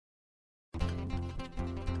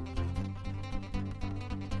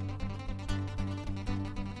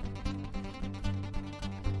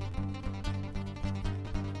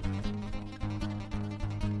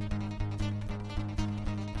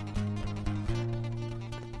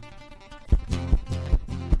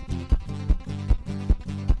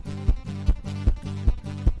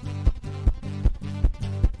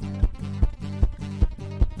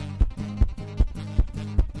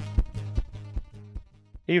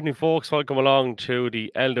Evening, folks. Welcome along to the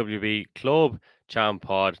LWB Club Champ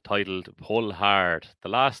Pod titled Pull Hard, the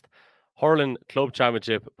last Hurling Club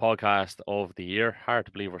Championship podcast of the year. Hard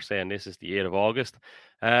to believe we're saying this is the 8th of August,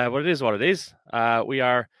 but it is what it is. We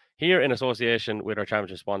are here in association with our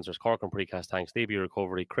championship sponsors, Cork and Precast Tanks, DB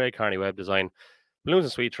Recovery, Craig Carney Web Design, Balloons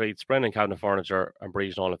and Sweet Treats, Brendan Cabinet Furniture, and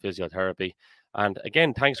Breeze Nolan Physiotherapy. And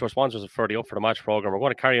again, thanks to our sponsors for the Up for the Match programme. We're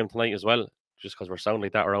going to carry them tonight as well, just because we're sounding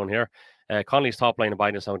like that around here. Connolly's Top Line in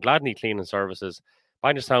Bidenostown, Gladney Cleaning Services,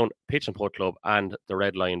 Bidenostown Pitch and Putt Club, and the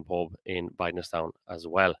Red Lion Pub in Bidenostown as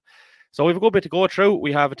well. So we have a good bit to go through.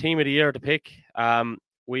 We have a team of the year to pick.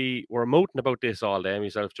 We were mooting about this all day,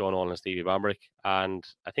 myself, Joe Nolan and Stevie Bambrick. And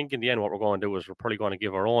I think in the end, what we're going to do is we're probably going to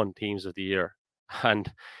give our own teams of the year. And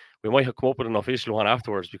we might have come up with an official one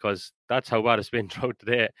afterwards, because that's how bad it's been throughout the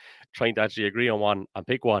day, trying to actually agree on one and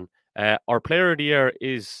pick one. Our player of the year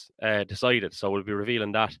is decided, so we'll be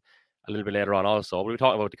revealing that a little bit later on also. We'll be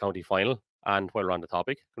talking about the county final, and while we're on the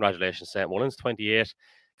topic, congratulations, St. Mullins, 28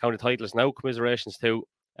 county titles now. Commiserations to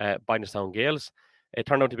Bidenostown Gales. It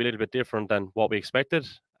turned out to be a little bit different than what we expected.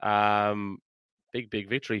 Big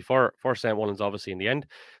victory for St. Mullins, obviously, in the end.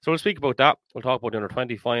 So we'll speak about that. We'll talk about the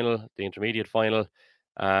under-20 final, the intermediate final.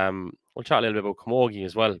 We'll chat a little bit about Camogie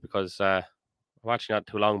as well, because watching not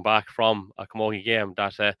too long back from a Camogie game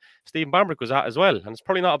that Stephen Bambrick was at as well. And it's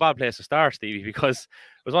probably not a bad place to start, Stevie, because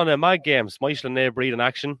it was one of the mag games. Michael and Nair Breed in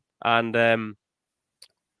action. And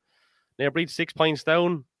Nair Breed 6 points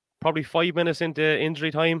down, probably 5 minutes into injury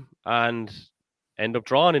time, and end up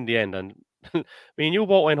drawing in the end. And I mean, you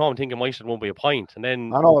both went home thinking Michael won't be a point. And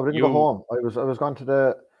then I know, I didn't go home. I was gone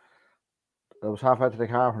to I was halfway to the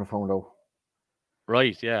car when I found out.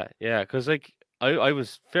 Right, yeah. Because like I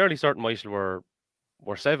was fairly certain Michael were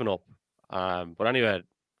 7-up. But anyway, it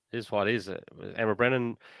is what it is. Emma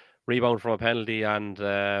Brennan rebound from a penalty, and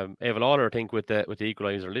Ava Lawler, I think, with the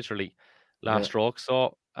equaliser, literally last stroke.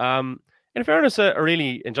 So, in fairness, a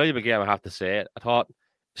really enjoyable game, I have to say. I thought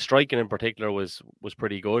striking in particular was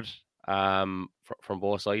pretty good from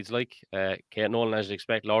both sides. Like Kate Nolan, as you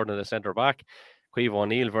expect, Lord in the centre back. Caoimhe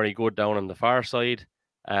O'Neill, very good down on the far side.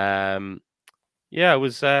 Yeah, it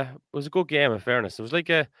was a good game. In fairness, it was like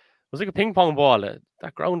a ping pong ball.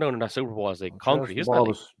 That ground down in that Super Bowl is like concrete,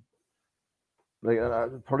 isn't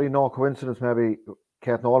it? Probably no coincidence. Maybe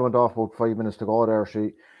Kate Nolan went off about 5 minutes to go there.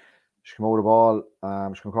 She came out of the ball.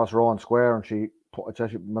 She came across her own square, and she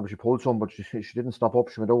pulled some, but she didn't stop up.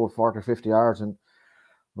 She went over 40, 50 yards, and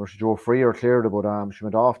where she drove free or cleared it. But she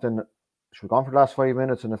went off. Then she was gone for the last 5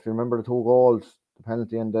 minutes. And if you remember the 2 goals, the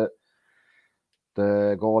penalty and the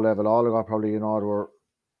goal level, all got probably, they were.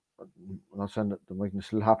 I'm not saying that the weakness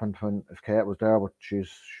still happened if Kate was there, but she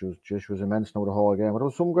was immense now the whole game. But there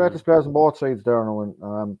was some great displays on both sides there now.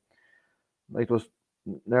 And it was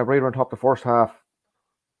Nair Breed on top the first half.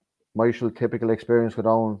 Michael, typical experience, go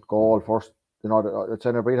down, goal first. I'd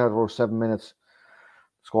say Nair Breed had about 7 minutes,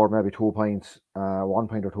 scored maybe 2 points, 1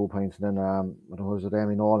 point or 2 points, and then I don't know, was it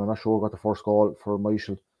Amy Nolan? I'm not sure, got the first goal for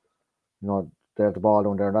Michael. They have the ball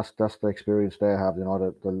down there, and that's the experience they have.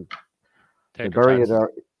 They'll bury it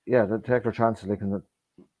there. Yeah, they take their chances. The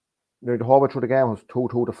whole way through the game was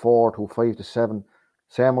 2-2 to 4, 2-5 to 7.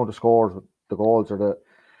 Same amount of scores, but the goals are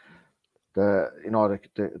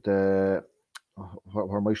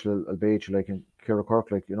where Michael will beat you, like in Ciara Kirk,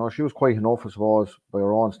 she was quite enough, I suppose, by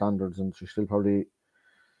her own standards, and she still probably, I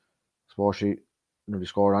suppose she nearly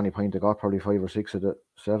scored any point they got, probably 5 or 6 of the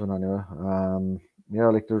 7 anyway.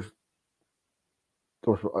 There's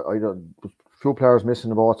a few players missing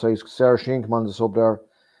on both sides. Sarah Sheen come on the sub there,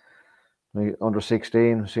 under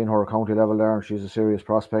 16, seen her county level there, and she's a serious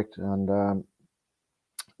prospect. And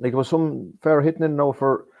there was some fair hitting in now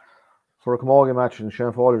for a Camogie match, and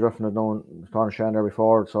Shane Foley drifting it down. Tony Shane there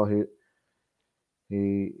before, so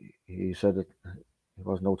he said that he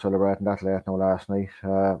wasn't out celebrating that late now last night.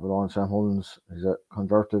 With on St. Mullins, he's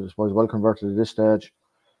converted, I suppose, well converted at this stage.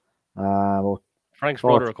 Frank's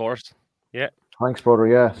brother, of course. Yeah. Frank's brother,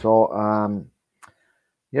 yeah. So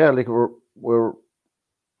there was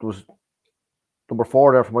number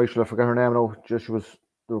 4 there from Michael. I forget her name now. She was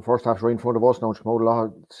the first half right in front of us now. She came out a lot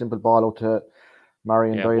of simple ball out to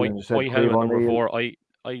Marion Doyle. White helmet number 4. I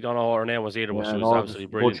don't know what her name was either, but she was absolutely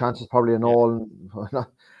brilliant. Good chances, probably a Nolan.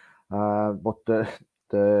 But the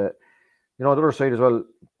other side as well,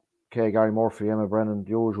 Gary Murphy, Emma Brennan,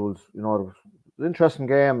 the usuals. It was an interesting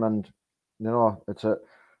game, and it's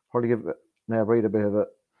probably give Nair Breed a bit of a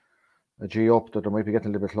G up that they might be getting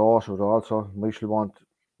a little bit closer. But also, Michael want,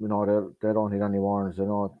 they don't need any warnings. They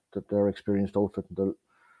know that they're experienced outfit, and they'll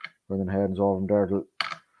bring them heads over them there. They'll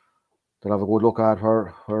have a good look at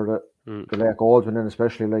where the late goals went in,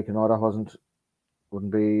 especially that wasn't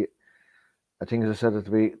wouldn't be a thing, as I said, that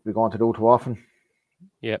we going to do too often.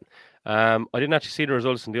 Yeah. I didn't actually see the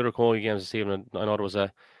results in the other Camogie games this evening. I know there was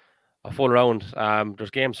a full round.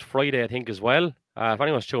 There's games Friday, I think, as well. If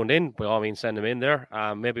anyone's tuned in, by all means, send them in there.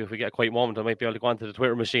 Maybe if we get a quiet moment, I might be able to go onto the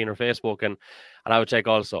Twitter machine or Facebook and have a check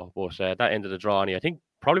also. But that ended the draw, and I think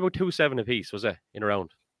probably about 2-7 apiece, was it, in a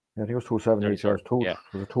round? Yeah, I think it was 2-7 each. Or Yeah.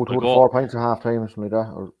 Was it 2 We'll to go. 4 points at half time or something like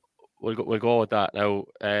that? Or... We'll go with that. Now,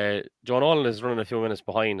 John Olin is running a few minutes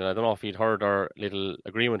behind, and I don't know if he'd heard our little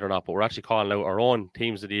agreement or not, but we're actually calling out our own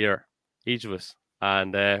teams of the year, each of us.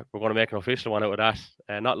 And we're going to make an official one out of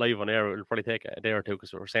that. Not live on air. It'll probably take a day or two,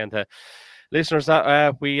 because we're saying to listeners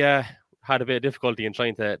that we had a bit of difficulty in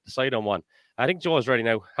trying to decide on one. I think Joe's ready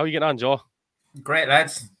now. How are you getting on, Joe? Great,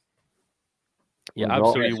 lads. You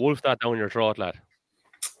absolutely wolfed that down your throat, lad.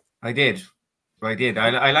 I did.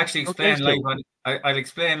 I'll actually explain live on. I'll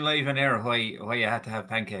explain live on air why you had to have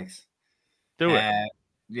pancakes. Do it.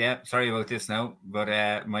 Yeah, sorry about this now,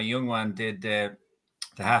 but my young one did the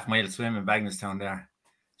half-mile swim in Bagnallstown there.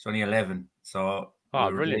 It's only 11, so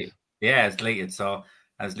brilliant. Late. Yeah, it's late. So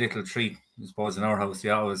as little treat, I suppose, in our house, we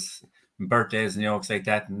always birthdays and yolks like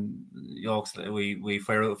that, and yolks we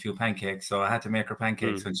fire out a few pancakes. So I had to make her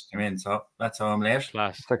pancakes when she came in. So that's how I'm late.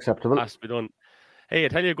 Class. It's acceptable. Has to be done. Hey, I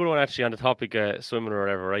tell you a good one actually on the topic swimming or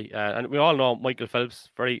whatever, right? And we all know Michael Phelps,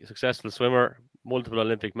 very successful swimmer, multiple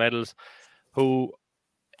Olympic medals, who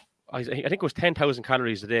I think it was 10,000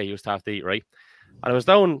 calories a day he used to have to eat, right? And I was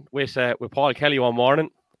down with Paul Kelly one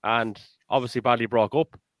morning, and obviously badly broke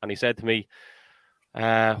up, and he said to me,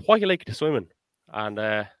 "Why you like to swimming?" And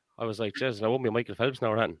I was like, "Jesus, I won't be Michael Phelps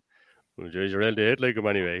now or anything." "Well, geez, you're really like him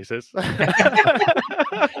anyway," he says.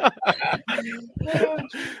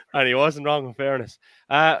 And he wasn't wrong, in fairness.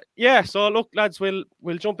 So look, lads, we'll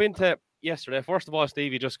jump into yesterday. First of all,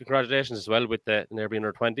 Stevie, just congratulations as well with the near being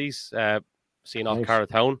under 20s, seeing off Cara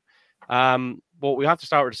Town. But we have to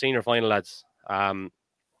start with the senior final, lads. I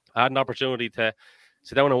had an opportunity to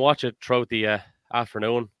sit down and watch it throughout the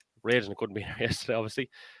afternoon. Raging I couldn't be there yesterday, obviously.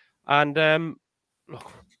 And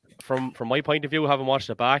look, from my point of view, having watched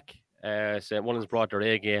it back, St. Mullins brought their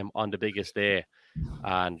A game on the biggest day,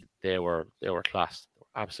 and they were class,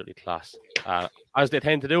 absolutely class, as they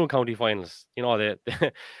tend to do in county finals. You know, they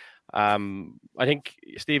I think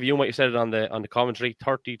Stevie, you might have said it on the commentary.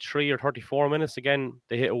 33 or 34 minutes again,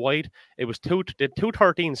 they hit a wide. It was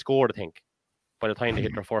 2:13 scored, I think, by the time they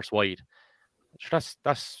hit their first wide. That's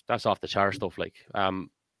off the chart stuff. Like,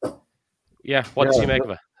 what did you make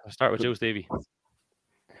of it? I'll start with you, Stevie.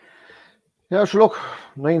 Yeah, so look,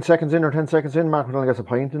 9 seconds in or 10 seconds in, Mark McDonald gets a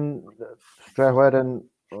point, and straight away then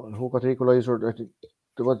who got the equaliser?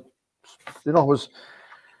 It was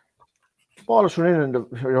ball is running in, and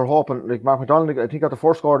you're hoping, like, Mark McDonald, I think, got the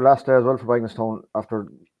first score the last day as well for Bagnallstown after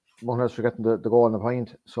Mullins for getting the goal and the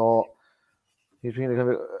point. So he's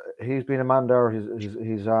been a man there.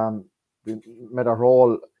 He's made a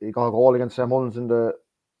role. He got a goal against St. Mullins in the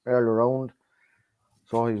earlier round.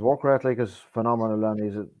 So his work rate, like, is phenomenal, and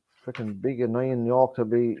he's a freaking big and 9 York to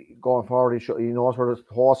be going forward. He knows where the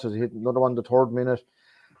horse is. He hit another one the third minute,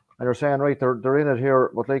 and you're saying, right, they're in it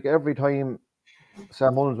here. But like every time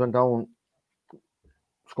St. Mullins went down,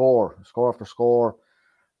 score after score.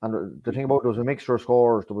 And the thing about it, there was a mixture of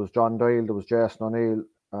scores. There was John Doyle, there was Jason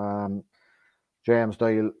O'Neill, James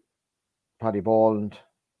Doyle, Paddy Boland.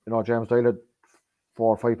 You know, James Doyle had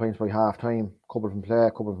 4 or 5 points by half time, couple from play,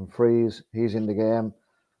 couple from frees. He's in the game.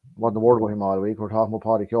 Wasn't a word about him all week. We're talking about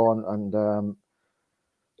Paddy Keoghan and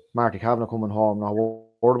Marty Kavanagh coming home. Now,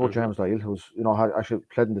 word about James Doyle, who's, you know, had actually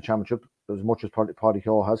played in the championship as much as Paddy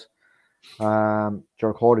Keoghan has.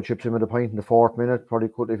 Ger Cody chips in with a point in the 4th minute. Probably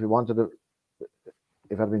could, if he wanted to, if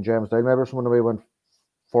it had been James Doyle, maybe someone away went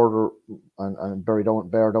further and bear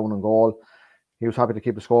down and goal. He was happy to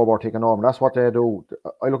keep the scoreboard ticking over. And that's what they do.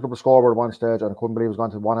 I looked up the scoreboard at one stage and I couldn't believe it was gone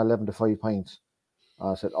to 111 to 5 points.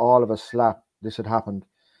 I said, all of a slap, this had happened.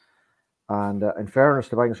 And in fairness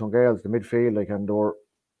to Bagnallstown Gales, the midfield, like, and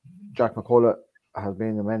Jack McCullough has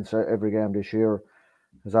been immense every game this year.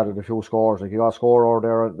 Has added a few scores. Like, you got a score over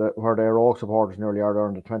there where their Oak supporters nearly are there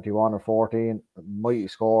in the 21 or 14. A mighty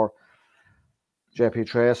score. JP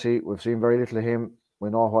Tracy, we've seen very little of him. We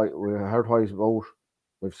know we heard what he's about.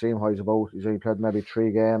 We've seen what he's about. He's only played maybe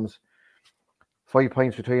 3 games. 5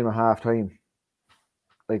 points between him at half time.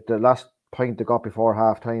 Like, the last point they got before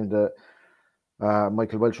half time,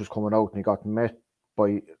 Michael Welch was coming out and he got met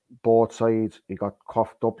by both sides. He got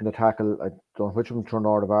cuffed up in the tackle. I don't know which of them turned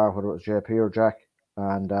over the bar, whether it was JP or Jack.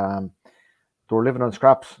 And they were living on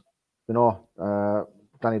scraps, you know.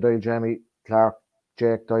 Danny Doyle, Jamie Clark,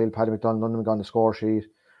 Jake Doyle, Paddy McDonald, none of them got on the score sheet.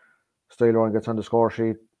 Style Owen gets on the score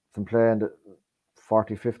sheet from playing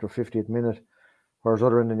 45th or 50th minute. Whereas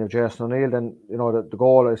other end, then you have Jason O'Neill. Then, the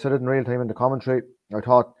goal, I said it in real time in the commentary. I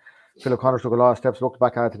thought Philip Connors took a lot of steps, looked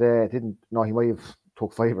back at it today. He might have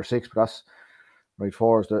took 5 or 6, but that's right.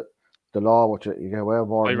 4 is the law, which you get away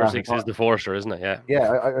more 5 than or that. 6 is the forcer, isn't it? Yeah.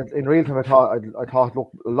 Yeah, I in real time, I thought it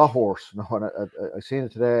looked a lot worse. And I seen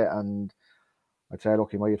it today, and I'd say,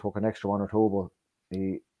 look, he might have took an extra 1 or 2, but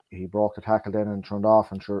he broke the tackle then and turned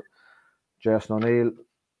off. And sure, Jason O'Neill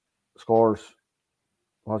scores,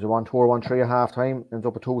 was it 1-2 or 1-3 at half time, ends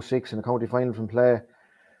up at 2-6 in the county final from play. I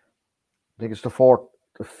think it's the fourth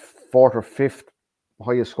or fifth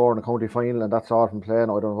highest score in the county final, and that's all from play.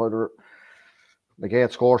 Now, I don't know whether like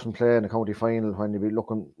 8 scores from play in the county final. When you be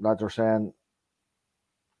looking, lads are saying,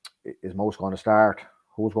 is Mouse going to start?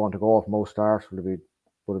 Who's going to go if Mouse starts? Would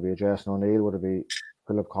it be a Jason O'Neill? Would it be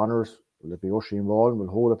Philip Connors? Will it be Oisin Ball? Who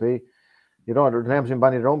will it be? The names in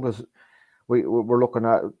bandied around, because we're looking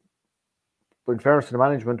at, in fairness to the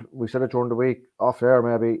management, we said it during the week off air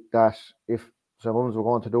maybe, that if St. Mullins were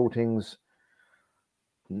going to do things,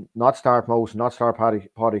 not start Mouse, not start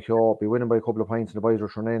Paddy Keogh, be winning by a couple of points and the boys were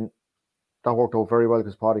thrown in, that worked out very well,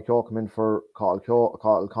 because Paddy Keogh came in for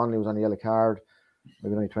Cottle Connolly was on the yellow card,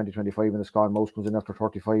 maybe only 20-25 minutes gone. Mouse comes in after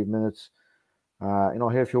 35 minutes. He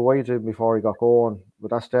had a few wides in before he got going.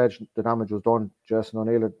 But that stage, the damage was done. Jason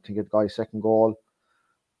O'Neill, I think, it guy's second goal.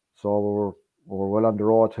 So we were well on the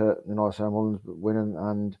road to, St. Mullins winning.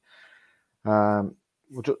 And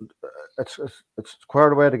it's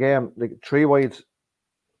squared away the game. Like 3 wides,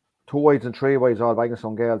 2 wides and 3 wides, all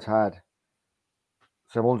Bagginson Gales had.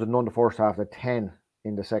 St. Mullins had none the first half, they had 10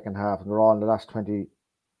 in the second half, and they're all in the last 20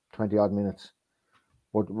 odd minutes.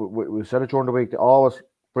 But we said it during the week, they always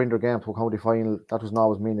bring their game to a county final. That doesn't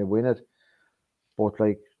always mean they win it. But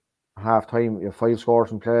like half time, you have 5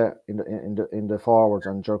 scores in play in the forwards,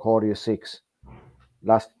 and Jercody is 6.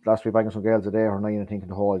 Last week, Bagginson Gales a day or 9, I think, in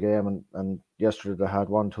the whole game, and yesterday they had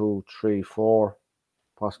 1, 2, 3, 4,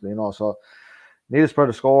 possibly. So need to spread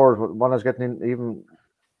the scores. But one is getting in, even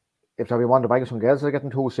if there be one, the Bagginson Gales are getting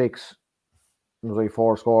 2-6. It was like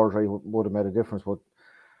 4 scores, right, would have made a difference. But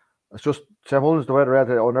it's just St. Mullins, the way they're at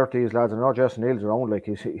to unearth these lads. And I know Jason Neal's around, like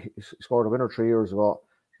he scored a winner 3 years ago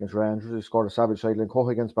against Rangers. He scored a savage sideline cut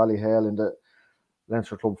against Ballyhale in the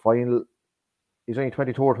Leinster Club final. He's only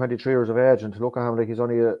 22 or 23 years of age, and to look at him like he's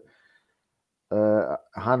only a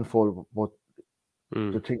handful. But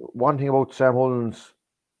one thing about St. Mullins,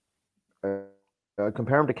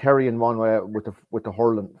 compare him to Kerry in one way with the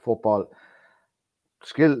hurling football.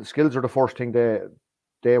 Skills are the first thing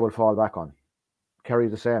they will fall back on. Kerry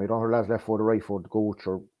the same. You don't have lads left foot or right foot, Gooch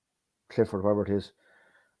or Clifford, whoever it is.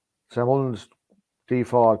 St. Mullins'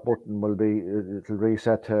 default button will be, it'll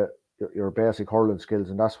reset to your basic hurling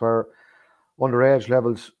skills, and that's where underage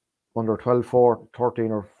levels, under 12,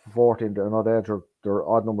 13 or 14, they're not age, or they're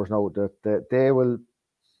odd numbers now, that they will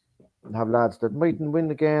have lads that mightn't win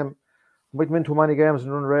the game, mightn't win too many games in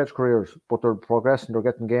underage careers, but they're progressing, they're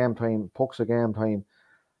getting game time, pucks of game time,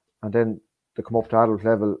 and then they come up to adult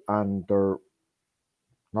level, and they're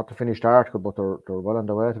not the finished article, but they're well on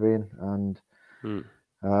their way to being. And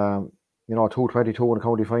 2-22 in the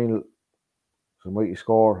county final, it's a mighty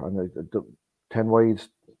score, and the 10 wides,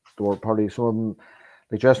 there were probably some of them,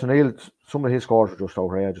 like Jason O'Neill, some of his scores were just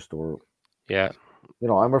outrageous. They were, and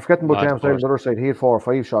we're forgetting about James Dale on the other side. He had 4 or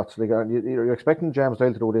 5 shots. Like you're expecting James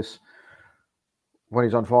Dale to do this when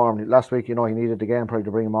he's on form. Last week, he needed the game probably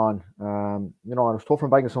to bring him on. And it was tough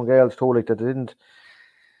from Bagginson Gales too. Like that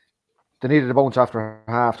they needed a bounce after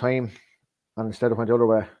half time, and instead it went the other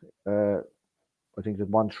way. I think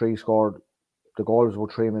that 1-3 scored. The goal was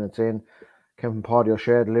about 3 minutes in. Came from Paddy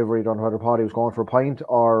O'Shea delivery. Don't know whether Paddy was going for a point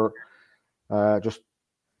or just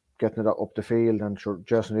getting it up the field. And sure,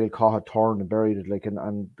 Jason Neal caught it, turned and buried it.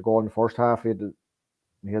 And the goal in the first half, he had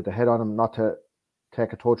the head on him not to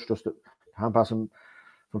take a touch, just to hand pass him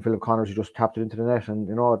from Philip Connors. He just tapped it into the net, and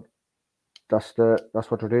that's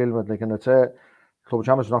what they're dealing with. And I'd say Club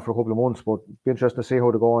Champions not for a couple of months, but it'd be interesting to see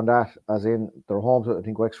how they go on that. As in, they're home to, I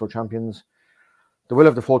think, Wexford champions. They will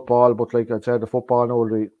have the football, but like I'd say, the football now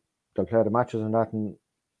they'll play the matches and that, and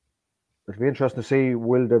it'll be interesting to see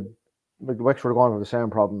Wexford are going to have the same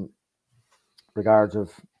problem regards of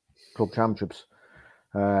club championships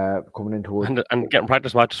coming into it. And getting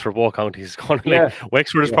practice matches for both counties.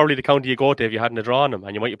 Wexford is probably the county you go to if you hadn't drawn them,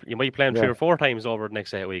 and you might be playing 3 or 4 times over the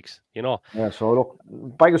next 8 weeks. Yeah. So look,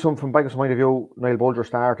 from Bagginson point of view, Niall Bulger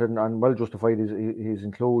started and well justified his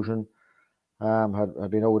inclusion. Had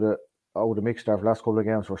been out of the mix there for the last couple of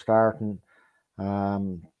games for starting.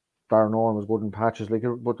 Darren Owen was good in patches,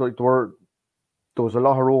 but there was a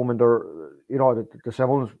lot of room in there. The St.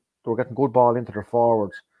 Mullins, they were getting good ball into their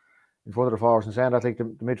forwards. in front of the forwards. And saying that, like the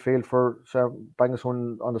midfield for Bangladesh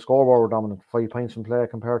on the scoreboard were dominant, 5 points in play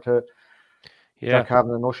compared to Jack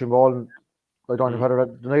Cavan and Oisin Ball. I don't know whether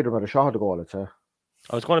neither of them had a shot at the goal, I'd say.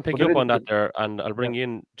 I was going to pick you up on that there, and I'll bring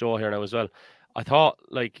in Joe here now as well. I thought,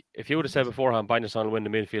 like, if you would have said beforehand, Bangladesh will win the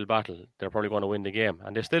midfield battle, they're probably going to win the game.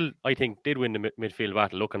 And they still, I think, did win the midfield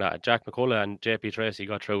battle, looking at it. Jack McCullough and JP Tracy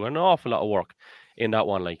got through an awful lot of work in that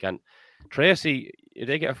one. Like, and Tracy,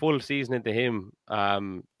 they get a full season into him.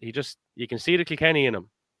 You can see the Kilkenny in him.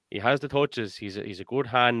 He has the touches. He's a good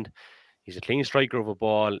hand. He's a clean striker of a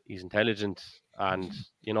ball. He's intelligent. And,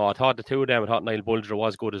 you know, I thought the two of them, I thought Niall Bulger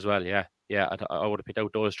was good as well. Yeah, I would have picked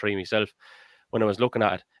out those three myself when I was looking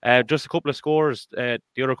at it. Just a couple of scores. The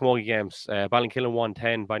other Camogie games, Ballinkillen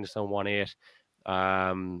 1-10, Bindstown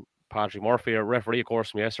 1-8. Patrick Murphy, a referee, of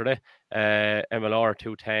course, from yesterday. MLR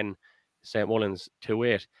 2-10, St. Mullins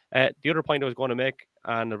 2-8. The other point I was going to make,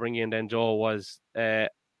 and I'll bring you in then, Joe, was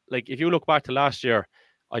like if you look back to last year,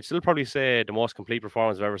 I'd still probably say the most complete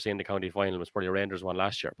performance I've ever seen in the county final was probably Rangers one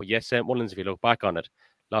last year. But yes, St. Mullins, if you look back on it,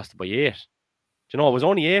 lost it by 8. Do you know, it was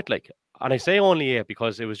only 8, like, and I say only 8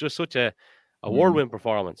 because it was just such a whirlwind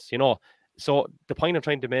performance, you know. So the point I'm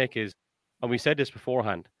trying to make is, and we said this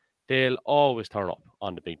beforehand, they'll always turn up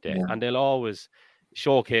on the big day and they'll always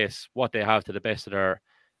showcase what they have to the best of their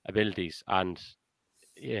abilities. And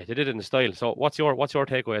yeah, they did it in the style. So what's your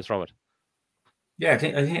takeaways from it? Yeah,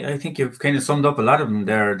 I think you've kind of summed up a lot of them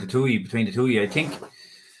there, between the two of you. I think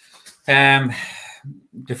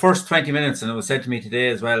the first 20 minutes, and it was said to me today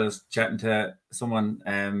as well, I was chatting to someone,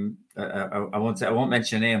 I won't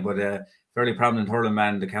mention a name, but a fairly prominent hurling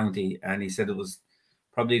man in the county, and he said it was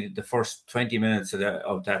probably the first 20 minutes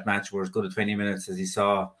of that match were as good as 20 minutes as he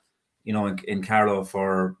saw, you know, in Carlow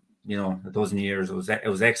for, you know, a dozen years. It was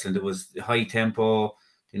excellent. It was high tempo.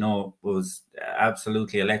 You know, was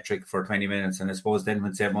absolutely electric for 20 minutes. And I suppose then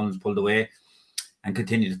when St. Mullins pulled away and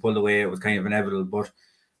continued to pull away, it was kind of inevitable. But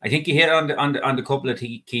I think you hit on the couple of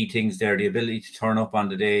key things there, the ability to turn up on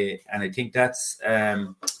the day. And I think that's,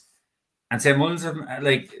 and St. Mullins,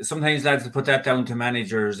 like, sometimes lads will put that down to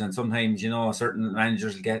managers, and sometimes, you know, certain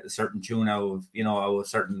managers will get a certain tune out of, you know, out of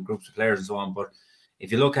certain groups of players and so on. But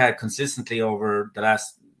if you look at consistently over the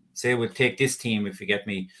last, say, we'll take this team, if you get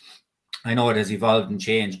me, I know it has evolved and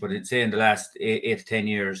changed, but it's say in the last 8 to 10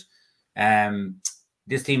 years,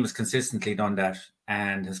 this team has consistently done that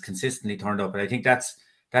and has consistently turned up. And I think that's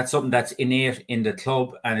something that's innate in the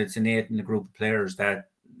club, and it's innate in the group of players, that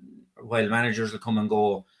while managers will come and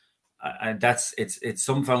go, and it's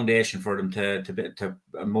some foundation for them to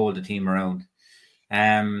mold the team around.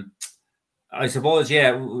 I suppose,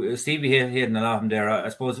 Stevie hitting a lot of them there. I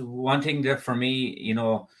suppose one thing that for me, you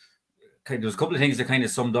know, there was a couple of things that kind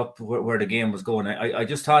of summed up where the game was going. I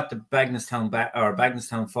just thought the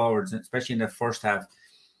Bagnallstown forwards, especially in the first half,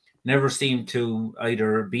 never seemed to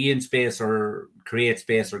either be in space or create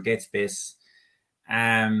space or get space.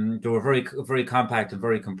 They were very, very compact and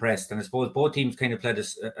very compressed. And I suppose both teams kind of played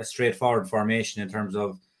a straightforward formation in terms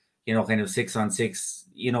of, you know, kind of 6-on-6,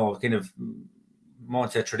 you know, kind of,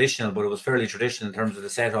 won't say traditional, but it was fairly traditional in terms of the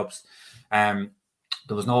setups.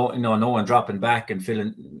 There was no one dropping back and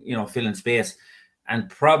filling space, and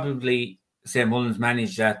probably St. Mullins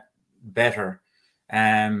managed that better.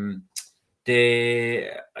 Their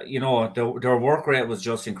work rate was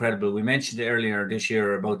just incredible. We mentioned earlier this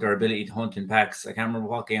year about their ability to hunt in packs. I can't remember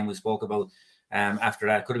what game we spoke about after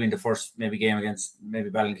that. Could have been the first maybe game against maybe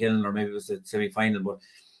Ballinkillen, or maybe it was the semi-final, but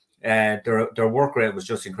their work rate was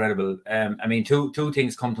just incredible. I mean, two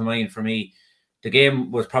things come to mind for me. The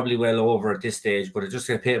game was probably well over at this stage, but it just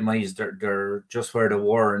epitomized they're just where they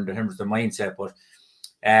were in terms of the mindset. But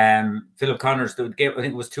Philip Connors, the game, I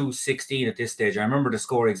think it was 2-16 at this stage. I remember the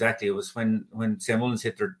score exactly. It was when St. Mullins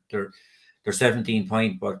hit their 17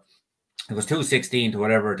 point, but it was 2-16 to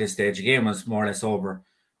whatever at this stage. The game was more or less over.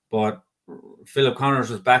 But Philip Connors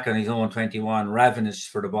was back on his own 21, ravenous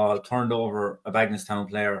for the ball, turned over a Bagnallstown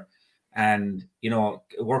player, and, you know,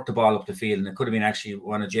 worked the ball up the field. And it could have been actually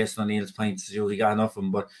one of Jason O'Neill's points. He got enough of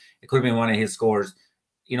them, but it could have been one of his scores,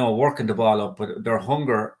 you know, working the ball up. But their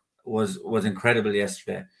hunger was incredible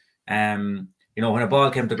yesterday. You know, when a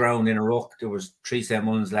ball came to ground in a ruck, there was 3 St.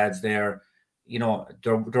 Mullins lads there. You know,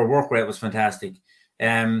 their work rate was fantastic.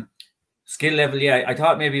 Skill level, yeah, I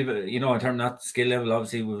thought maybe, you know, in terms of not skill level,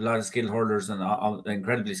 obviously we have a lot of skilled hurlers and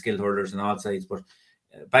incredibly skilled hurlers on all sides, but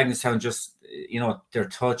Bagnallstown just, you know, their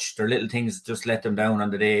touch, their little things just let them down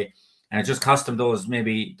on the day, and it just cost them those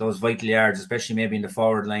vital yards, especially maybe in the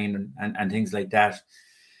forward line and things like that.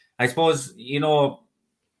 I suppose, you know,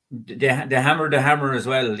 they hammered the hammer as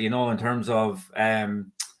well, you know, in terms of,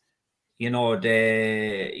 you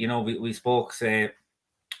know, we spoke, say,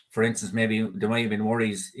 for instance, maybe there might have been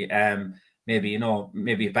worries. Maybe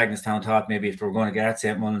if Bagenstown thought maybe if they were going to get at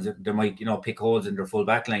St. Mullins, they might pick holes in their full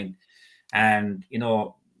back line, and they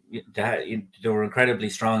were incredibly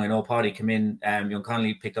strong. I know Paddy came in. Young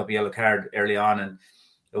Connolly picked up a yellow card early on, and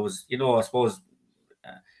it was I suppose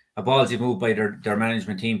a ballsy move by their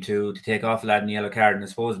management team to take off a lad in the yellow card, and I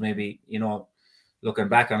suppose maybe looking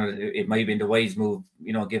back on it, it might have been the wise move,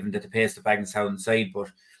 given that the pace of Bagenstown side,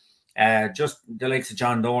 but just the likes of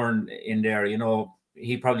John Dorn in there,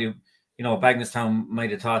 he probably, Bagenstown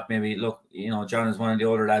might have thought maybe, look, John is one of the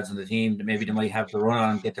older lads on the team, maybe they might have to run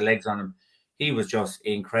on him, get the legs on him. He was just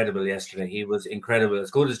incredible yesterday. He was incredible.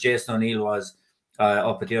 As good as Jason O'Neill was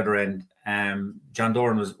up at the other end, John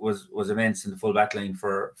Dorn was immense in the full back line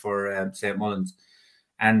for St. Mullins.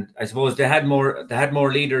 And I suppose they had more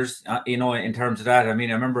leaders, in terms of that. I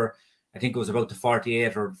mean, I remember, I think it was about the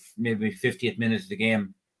 48th or maybe 50th minute of the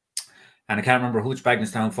game. And I can't remember which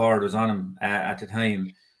Bagenstown forward was on him at the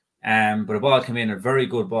time. But a ball came in, a very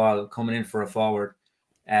good ball coming in for a forward.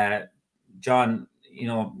 John,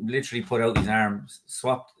 literally put out his arms,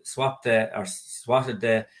 swatted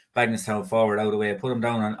the Bagenstown forward out of the way, put him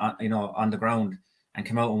down on the ground, and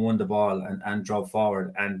came out and won the ball and drove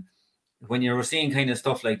forward. And when you were seeing kind of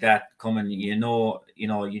stuff like that coming,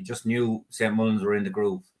 you just knew St. Mullins were in the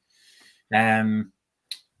groove.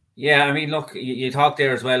 Yeah, I mean, look, you talked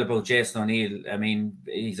there as well about Jason O'Neill. I mean,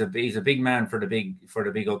 he's a big man for the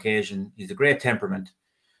big occasion. He's a great temperament.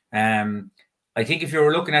 I think if you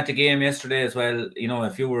were looking at the game yesterday as well,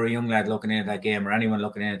 if you were a young lad looking at that game or anyone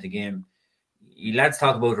looking at the game, you lads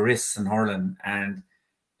talk about risks and hurling, and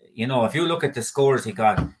if you look at the scores he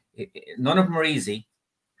got, none of them were easy.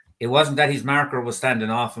 It wasn't that his marker was standing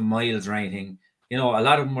off in miles or anything. A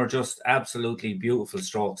lot of them were just absolutely beautiful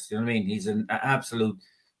strokes. You know what I mean? He's an absolute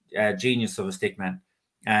genius of a stick man.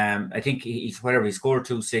 I think he scored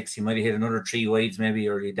 2-6. He might have hit another 3 wides maybe,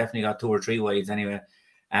 or he definitely got 2 or 3 wides anyway.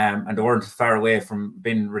 And they weren't far away from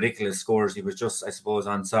being ridiculous scores. He was just, I suppose,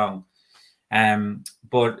 on song.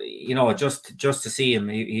 But just to see him,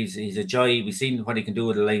 he's a joy. We've seen what he can do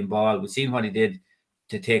with a line ball. We've seen what he did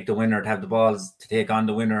to take the winner, to have the balls to take on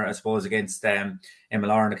the winner, I suppose, against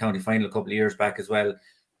MLR in the county final a couple of years back as well.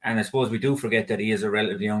 And I suppose we do forget that he is a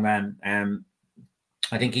relatively young man.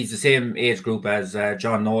 I think he's the same age group as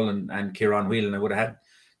John Nolan and Kieran Whelan. I would have had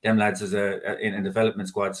them lads as in a development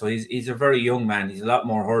squad. So he's a very young man. He's a lot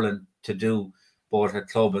more hurling to do, both at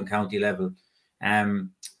club and county level.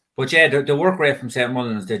 But yeah, the work rate from St.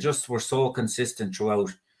 Mullins, they just were so consistent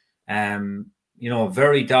throughout.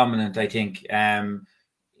 Very dominant, I think.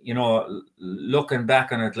 Looking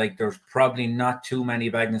back on it, like, there's probably not too many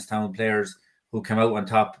Bagenstown players who come out on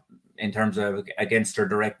top in terms of against their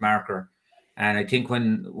direct marker. And I think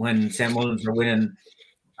when St. Mullins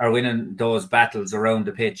are winning those battles around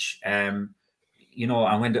the pitch, and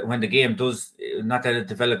when the game does, not that it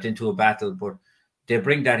developed into a battle, but they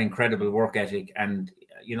bring that incredible work ethic. And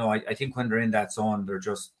I think when they're in that zone,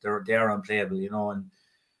 they're unplayable. And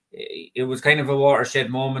it was kind of a watershed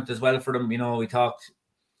moment as well for them. We talked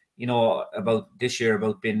about this year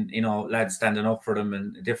about being lads standing up for them,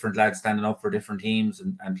 and different lads standing up for different teams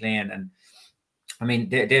and playing. And I mean,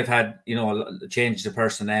 they've had changed the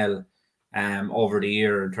personnel over the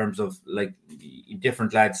year in terms of like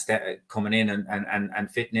different lads coming in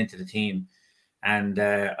and fitting into the team. And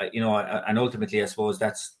and ultimately, I suppose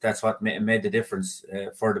that's what made the difference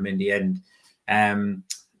for them in the end.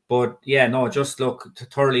 But yeah, no, just look,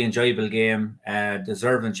 thoroughly enjoyable game.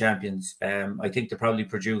 Deserving champions. I think they probably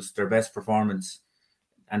produced their best performance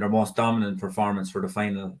and their most dominant performance for the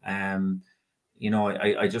final.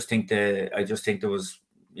 I just think there was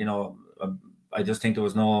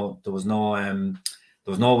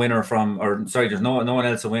no winner from, or sorry, there's no one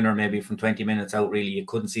else a winner maybe from 20 minutes out. Really, you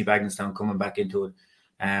couldn't see Bagenstown coming back into it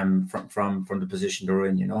from the position they're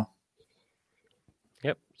in.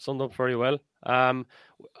 Yep, summed up very well.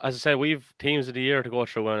 As I said, we've teams of the year to go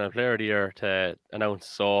through and player of the year to announce,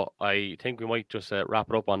 so I think we might just wrap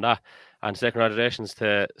it up on that. And say congratulations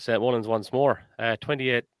to St. Mullins once more.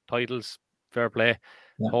 28 titles, fair play.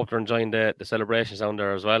 Yeah. Hope they're enjoying the celebrations down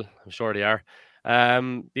there as well. I'm sure they are.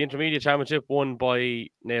 The intermediate championship won by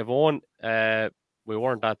Navan. We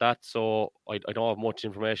weren't at that, so I don't have much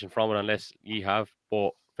information from it unless ye have.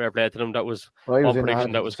 But fair play to them. That was one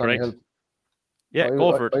prediction that was correct. Yeah,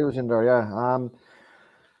 go for it. I was in there, yeah.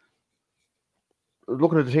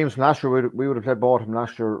 Looking at the teams from last year, we would have played both of them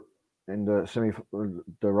last year in the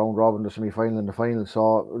round robin, the semi-final and the final.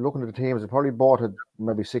 So looking at the teams, they probably both had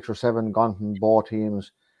maybe 6 or 7 gone from both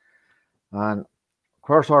teams. And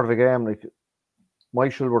first sort of a game, like,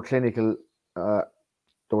 Michael were clinical. They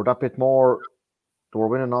were that bit more they were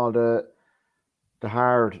winning all the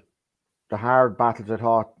hard battles. I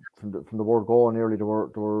thought from the word go nearly they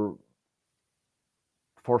were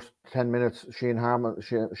first 10 minutes. Cheyenne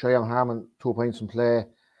Harmon 2 points in play.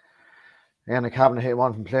 Anna Cabinet hit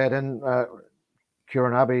one from play. Then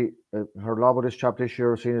Kieran Abbey, heard a lot about this chap this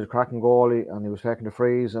year, seen as a cracking goalie, and he was taking the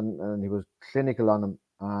frees and he was clinical on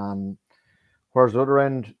him. Whereas the other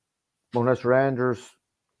end, Monash Rangers,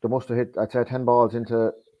 they must have hit, I'd say, 10 balls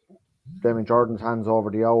into Damien Jordan's hands over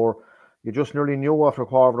the hour. You just nearly knew after a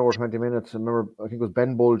quarter of over 20 minutes. I remember, I think it was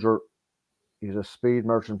Ben Bulger, he's a speed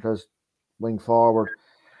merchant, plays wing forward.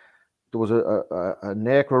 There was a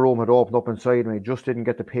Nacre room had opened up inside him. He just didn't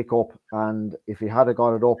get the pick up, and if he had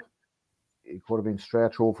got it up, he could have been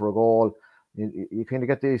straight through for a goal. You kind of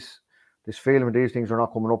get this feeling when these things are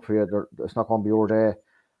not coming up for you. It's not going to be your day.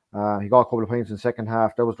 He got a couple of points in the second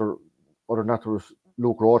half. That was other than that, there was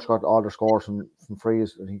Luke Roach got all the scores from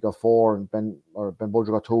frees, and he got 4, and Ben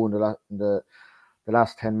Bulger got 2 in the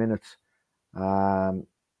last 10 minutes.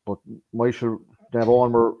 But Michael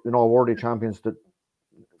Devon were worthy champions. That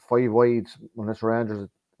 5 wides when it's Rangers,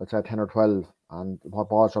 I'd say 10 or 12, and what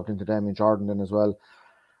balls dropped into Damien Jordan then as well.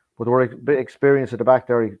 But they were a bit experienced at the back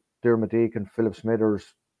there. Dermot Deacon, Philip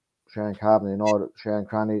Smithers, Shane Cabinet, Shane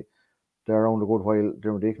Cranny. They're around a good while.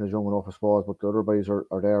 Dermot Deacon is young enough, I suppose, but the other boys are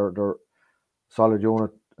there. They're solid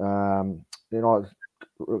unit.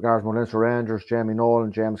 Regards Munster Rangers, Jamie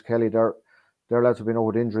Nolan, James Kelly, their lads have been out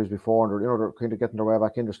with injuries before, and they're kind of getting their way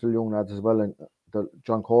back in. They're still young lads as well. And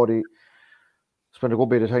John Cody spent a good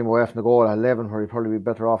bit of time away from the goal at 11, where he'd probably be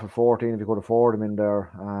better off at 14 if he could afford him in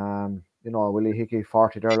there. Willie Hickey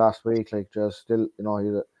 40 there last week, like just still, he's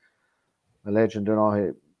a legend.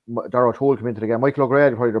 Darragh O'Toole came into the game. Michael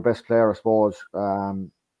O'Grady probably their best player, I suppose,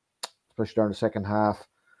 especially during the second half.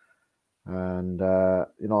 And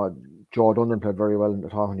Joe Dundon played very well in the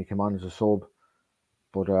top when he came on as a sub.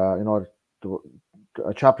 But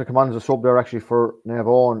a chap that came on as a sub there actually for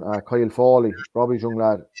Navan, Kyle Foley, Robbie's young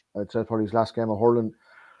lad. I'd say probably his last game of hurling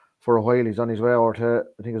for a while. He's on his way over to,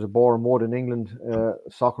 I think it was a Boreham Wood in England,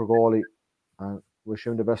 soccer goalie, and wish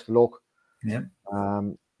him the best of luck. Yeah.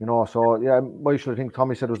 Michael, I think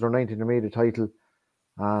Tommy said it was their 19th intermediate title,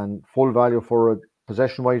 and full value for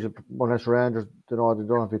possession wise. Unless Rangers, they don't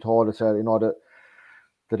have to be told. It's that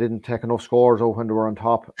they didn't take enough scores out when they were on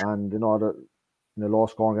top, and that in the low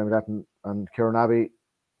scoring game like that. And Kieran Abbey,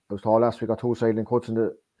 I was told last week, got 2 sideline cuts in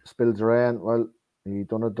the spills of rain. Well, he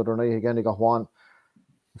done it the other night again. He got one.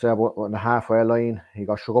 Say about on the halfway line, he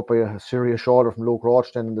got shook up by a serious shoulder from Luke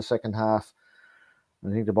Roach then in the second half.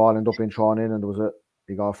 And I think the ball ended up being thrown in, and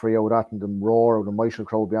he got free out of that, and the roar of the Michael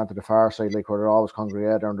crowd beyond to the far side, like where they're always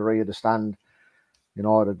congregated on the right of the stand.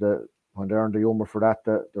 When they're in the humour for that,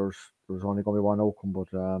 there's only going to be one outcome. But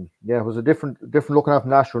it was a different looking at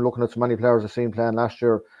from last year, and looking at so many players I've seen playing last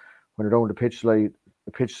year when they're down the pitch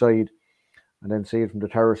side, and then see it from the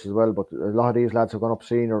terrace as well. But a lot of these lads have gone up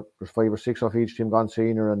senior. There's 5 or 6 off each team gone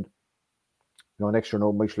senior, and next year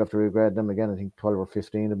Michael have to regrade them again. I think 12 or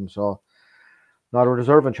 15 of them. So now they're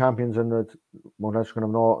deserving champions, and Monash going to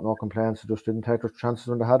have no complaints. They just didn't take their chances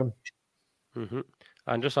when they had them. Mm-hmm.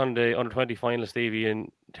 And just on the under 20 final, Stevie,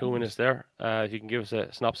 in 2 minutes there, if you can give us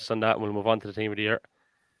a synopsis on that, and we'll move on to the team of the year.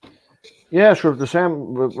 Yeah, sure. The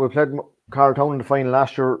same. We played Carltown in the final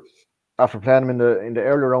last year. After playing them in the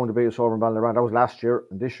earlier round of beat us over in Ballinround, that was last year.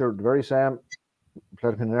 And this year, the very same. We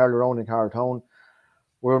played them in an earlier round in Carltown.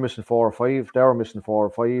 We were missing 4 or 5. They were missing 4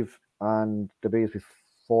 or 5, and the beat us with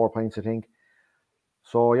 4 points, I think.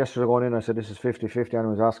 So yesterday going in, I said, this is 50-50. And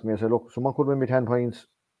he was asking me, I said, look, someone could win me 10 points.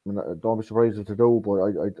 I mean, don't be surprised if they do, but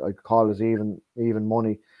I'd call it even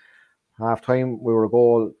money. Half time, we were a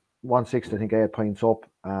goal, 160, I think, 8 points up.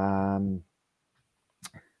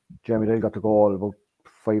 Jamie Dill got the goal about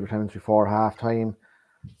 5 or 10 minutes before half time.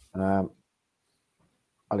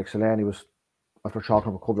 Alex Delaney was, after chalking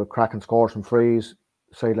up a couple of cracking scores from frees,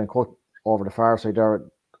 sideline cut over the far side there,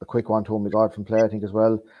 a quick one to him we got from play, I think, as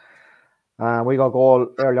well. We got a goal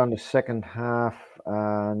early on the second half,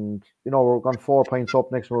 and we were gone 4 points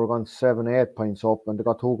up. Next we were gone 7-8 points up, and they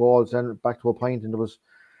got 2 goals, then back to a point, and there was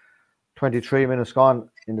 23 minutes gone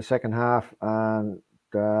in the second half, and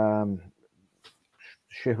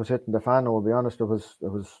shit was hitting the fan. I'll be honest, it was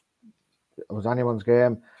anyone's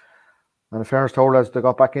game. And in fairness to us, they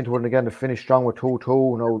got back into it, and again they finished strong with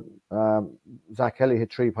 2-2. Zach Kelly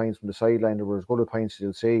hit 3 points from the sideline. There were as good a points as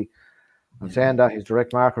you'll see. And saying that, his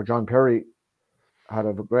direct marker John Perry had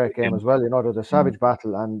a great game as well. There's a savage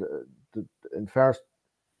battle, and in fairness,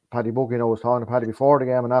 Paddy Buggy was talking to Paddy before the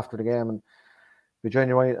game and after the game, and the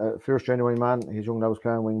genuine, fierce genuine man. He's young now, was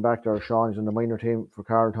playing wing back there. Sean is in the minor team for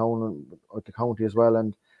Carltown and at the county as well,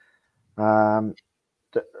 and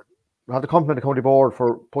had to compliment the county board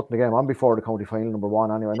for putting the game on before the county final number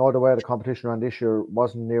one. Anyway, I know the way the competition ran this year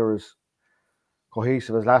wasn't near as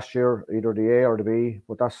cohesive as last year, either the A or the B,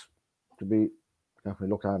 but that's to be definitely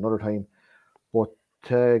looked at another time. But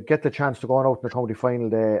to get the chance to go on out in the county final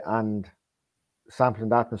day and sampling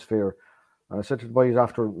the atmosphere, and I said to the boys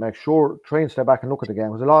after, make sure, try and stay back and look at the game,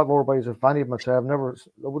 because a lot more boys, if any of them,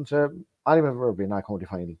 I wouldn't say any of them have ever been in that county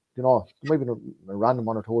final. You know, maybe a random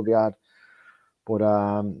one or two would be had. But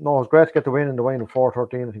no, it was great to get the win in the win of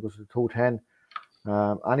 4-13. I think it was 2-10.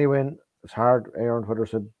 Any win, it's hard, Aaron, whether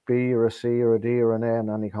it's a B or a C or a D or an A in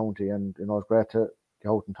any county, and you know, it's great to get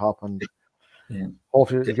out on top and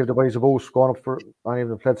hopefully give the boys a boost going up for any of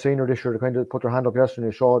them played senior this year. They kind of put their hand up yesterday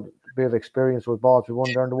and showed a bit of experience with balls. We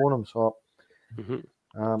won there and they won them. So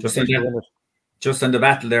just in the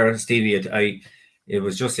battle there, Stevie, it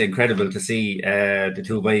was just incredible to see the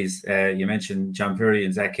two boys. You mentioned John Perry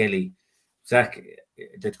and Zach Kelly. Zach,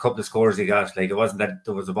 the couple of scores he got, like it wasn't that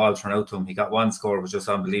there was a ball thrown out to him. He got one score, it was just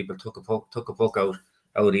unbelievable. Took a puck out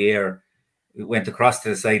of the air, it went across to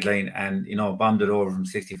the sideline, and you know, bombed it over from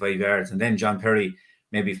 65 yards. And then John Perry,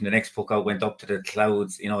 maybe from the next puck out, went up to the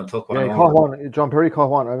clouds, you know, and took one. Yeah, he caught one. John Perry caught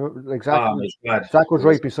one. Exactly. Zach was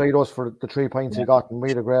right beside us for the 3 points he got, and we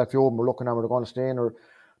had a great few of them. We're looking at whether they're going to stay in or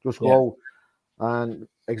just go. And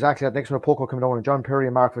exactly that next one, a puck came down, and John Perry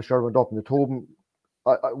and Mark Fitzgerald went up, and the two of them.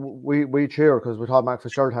 We cheer because we thought Mark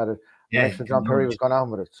Fitzgerald had it. Yeah, and John Perry was gone on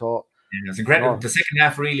with it. So it's incredible. The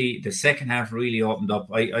second half really opened up.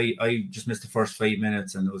 I just missed the first 5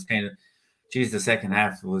 minutes, and it was kind of, geez, the second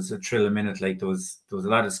half was a thrill a minute. Like there was a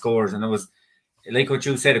lot of scores, and it was like what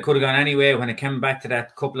you said. It could have gone anyway when it came back to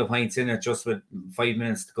that couple of points in it, just with 5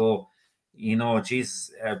 minutes to go. You know,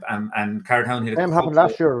 geez, and Cartown hit. Same happened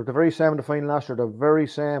last year. The very same in the final last year. The very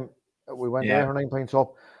same. We went 8 or 9 points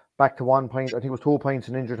up. Back to 1 point. I think it was 2 points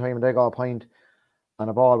in injury time, and they got a point, and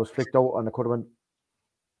the ball was flicked out, and it could have went.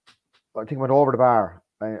 I think it went over the bar,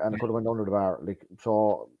 and it could have went under the bar. Like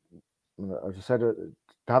so, as I said, to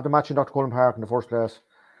have the match in Dr. Cullen Park in the first place,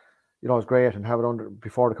 you know, it's great, and have it under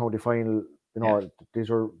before the county final. You know,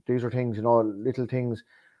 these are things. You know, little things.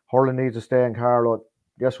 Hurling needs to stay in Carlow.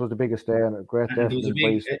 Yes, was the biggest day, and a great day for the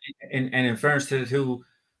boys. And in fairness to the two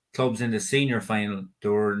clubs in the senior final, they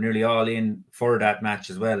were nearly all in for that match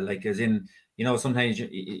as well. Like, as in, you know, sometimes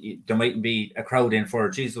there mightn't be a crowd in for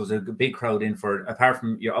it. Geez, there was a big crowd in for it, apart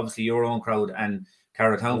from obviously your own crowd and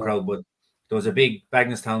Carroll Town crowd, but there was a big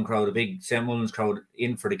Bagnestown crowd, a big St. Mullins crowd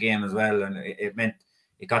in for the game as well, and it meant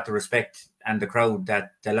it got the respect and the crowd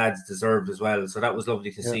that the lads deserved as well. So that was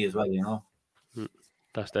lovely to see as well, you know.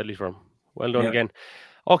 That's deadly for him. Well done again.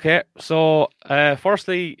 Okay, so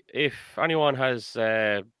firstly, if anyone has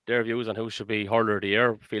their views on who should be Hurler of the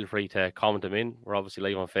Year, feel free to comment them in. We're obviously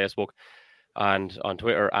live on Facebook and on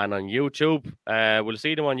Twitter and on YouTube. We'll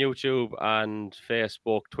see them on YouTube and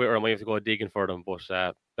Facebook. Twitter, I might have to go digging for them, but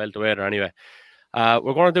belt away there anyway.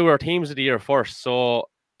 We're going to do our teams of the year first. So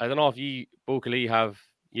I don't know if you, Bukali, have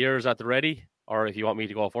years at the ready, or if you want me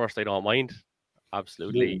to go first, I don't mind.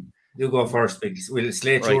 Absolutely. You go first, because we'll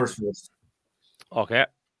slate yours first. Okay,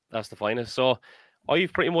 that's the finest. So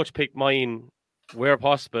I've pretty much picked mine where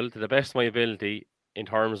possible to the best of my ability in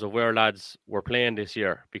terms of where lads were playing this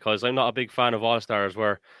year, because I'm not a big fan of All-Stars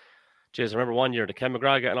where, I remember one year the Ken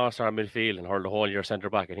McGrath got an All-Star midfield and hurled the whole year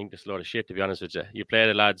centre-back. I think this is a load of shit, to be honest with you. You play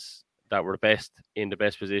the lads that were the best in the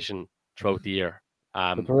best position throughout the year.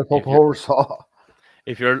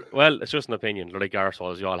 If you're, well, it's just an opinion. They're like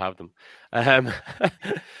arseholes, you all have them.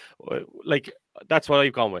 Like, that's what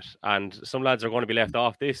I've gone with. And some lads are going to be left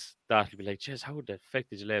off this. That'll be like, jeez, how the fuck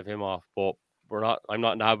did you leave him off? But I'm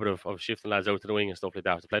not in the habit of shifting lads out to the wing and stuff like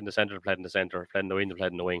that. If they played in the centre, they played in the centre. Played in the wing, they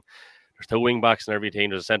played in the wing. There's 2 wing backs in every team.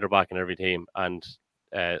 There's a centre back in every team. And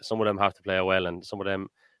some of them have to play well, and some of them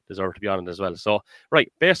deserve to be on it as well. So,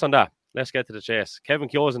 right, based on that, let's get to the chase. Kevin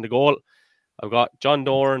Keogh's in the goal. I've got John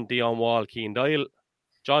Dorn, Dion Wall, Cian Doyle,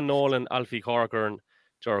 John Nolan, Alfie Corcoran,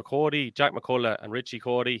 Gerard Cody, Jack McCullough and Richie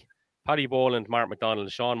Cody, Paddy Boland, Mark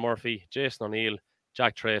McDonald, Sean Murphy, Jason O'Neill,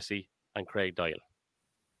 Jack Tracy and Craig Doyle.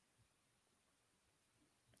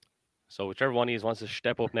 So whichever one of you wants to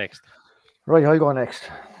step up next. Right, I'll go next.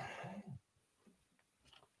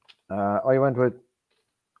 I went with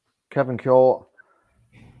Kevin Keogh,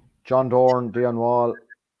 John Dorn, Dion Wall,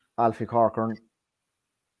 Alfie Corcoran,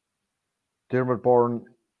 Dermot Byrne,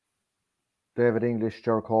 David English,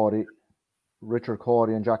 Gerard Cody, Richard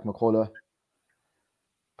Cody and Jack McCullough,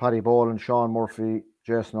 Paddy Boland, Sean Murphy,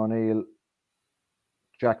 Jason O'Neill,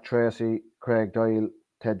 Jack Tracy, Craig Doyle,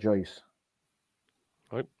 Ted Joyce.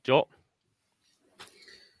 Right, Joe.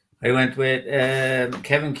 I went with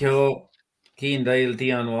Kevin Keogh, Cian Doyle,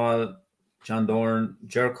 Dion Wall, John Dorn,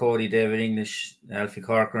 Ger Cody, David English, Alfie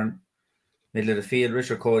Corcoran. Middle of the field,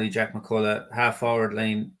 Richard Cody, Jack McCullough. Half forward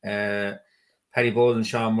line, Paddy Bolden,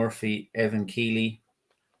 Sean Murphy, Evan Keeley.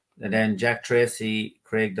 And then Jack Tracy,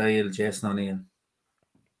 Craig Dial, Jason O'Neill.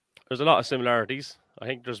 There's a lot of similarities. I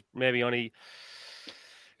think there's maybe only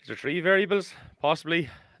 3 variables, possibly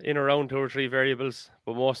in around 2 or 3 variables,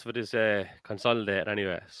 but most of it is consolidated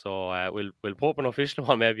anyway. So we'll put up an official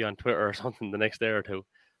one maybe on Twitter or something the next day or two.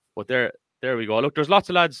 But there we go. Look, there's lots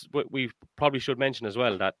of lads we probably should mention as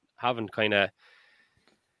well that haven't kind of.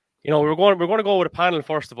 We're going to go with a panel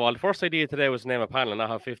first of all. The first idea today was to name a panel and not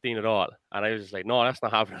have 15 at all, and I was just like, no, that's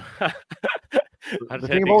not happening. The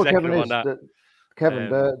thing about Kevin is that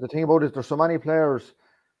the thing about it, there's so many players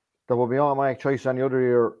that will be automatic choice any other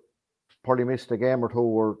year, probably missed a game or 2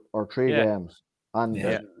 or 3 games, and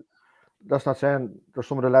that's not saying there's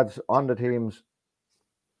some of the lads on the teams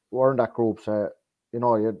who are in that group. So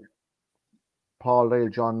you had Paul Dale,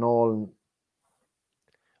 John Nolan.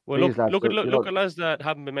 Well, look at lads that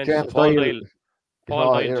haven't been mentioned. James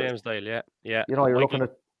Paul Dale, James Dale, yeah. You're looking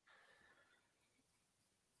at.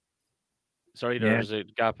 Sorry, there's a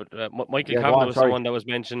gap. Michael Kavanagh was the one that was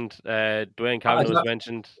mentioned. Dwayne Kavanagh was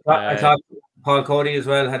mentioned. I thought Paul Cody as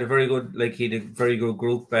well had a very good, he did a very good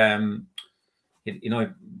group. He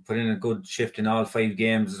put in a good shift in all 5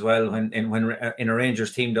 games as well. When in a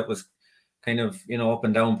Rangers team that was kind of up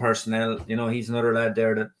and down personnel, he's another lad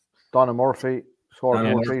there that. Donna Murphy scored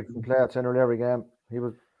 4-3 from play at center every game. He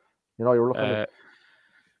was, you were looking at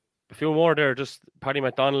a few more there. Just Paddy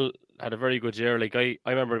McDonald had a very good year. Like I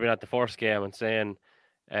remember being at the first game and saying,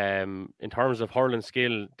 in terms of hurling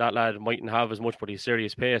skill, that lad mightn't have as much, but he's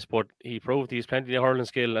serious pace. But he proved he's plenty of hurling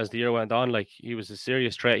skill as the year went on. Like he was a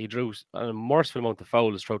serious threat. He drew a merciful amount of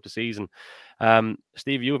fouls throughout the season.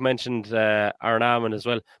 Steve, you've mentioned Aaron Almond as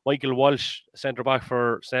well. Michael Walsh, centre back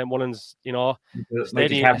for St. Mullins.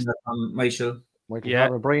 Steady.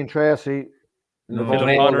 Michael Brian Tracy.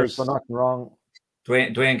 Philip Connors. For nothing wrong.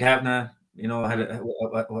 Dwayne Kavanagh, had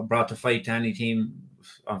brought the fight to any team.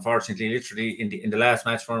 Unfortunately, literally in the last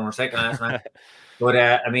match for him or second last match. But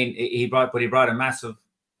he brought a massive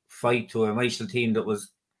fight to a Michael team that was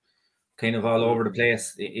kind of all over the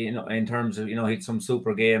place. In terms of he had some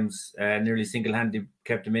super games. Nearly single-handedly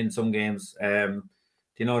kept him in some games. There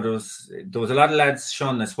was a lot of lads.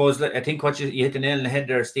 Sean, I suppose I think what you hit the nail on the head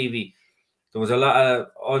there, Stevie. There was a lot of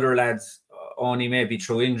other lads. Only maybe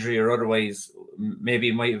through injury or otherwise,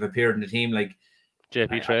 maybe might have appeared in the team like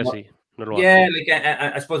JP Tracy. Yeah,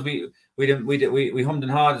 I suppose we hummed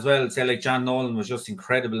and hawed as well. Say like John Nolan was just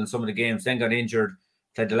incredible in some of the games. Then got injured,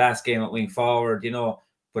 played the last game at wing forward.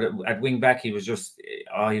 But at wing back he was just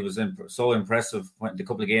he was so impressive. The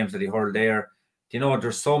couple of games that he hurled there.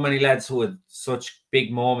 There's so many lads who had such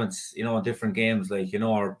big moments. In different games,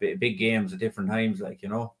 or big games at different times,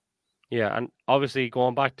 Yeah, and obviously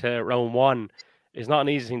going back to round 1 is not an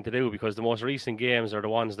easy thing to do because the most recent games are the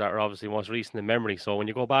ones that are obviously most recent in memory. So when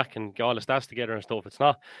you go back and get all the stats together and stuff, it's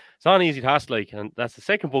not an easy task. And that's the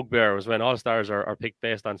second bugbear was when all stars are picked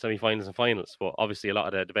based on semi-finals and finals. But obviously a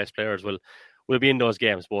lot of the best players will be in those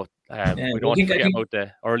games. But we don't want to forget about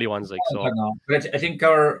the early ones. But I think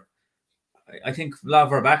a lot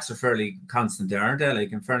of our backs are fairly constant there, aren't they?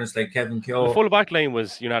 In fairness, Kevin Keogh. The full back line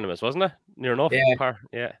was unanimous, wasn't it? Near enough.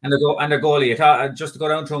 Yeah. And the goalie. I thought, just to go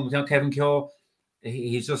down to him, Kevin Keogh,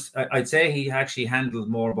 he's just. I'd say he actually handled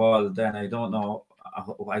more ball than I don't know.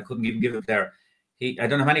 I couldn't even give it there. I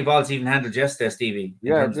don't know how many balls he even handled yesterday, Stevie.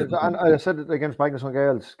 Yeah, and I said it against Magnus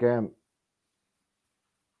Gale's game.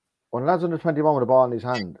 When lads under 21 with the ball in his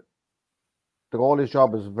hand, the goalie's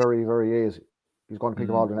job is very, very easy. He's going to pick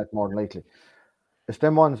the ball to the net more than likely. It's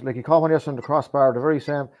them ones, he caught one yesterday on the crossbar, the very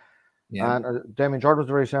same. Yeah. And Damien Jordan was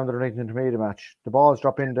the very same that are in the intermediate match. The balls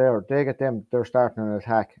drop in there, they get them, they're starting an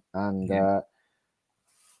attack. And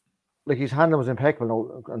his handling was impeccable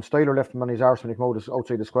now. And Styler left him on his arse when he came out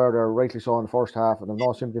outside the square there, rightly so in the first half. And I've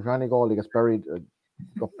no sympathy for any goal. He gets buried,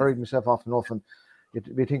 got buried himself off enough. And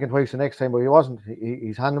you'd be thinking twice the next time, but he wasn't.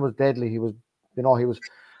 His handling was deadly. He was,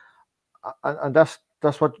 and that's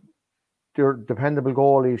what your dependable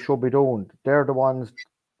goalie should be doing. They're the ones,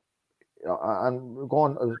 and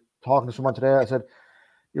talking to someone today, I said,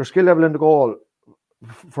 your skill level in the goal,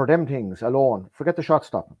 for them things alone, forget the shot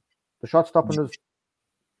stopping. The shot stopping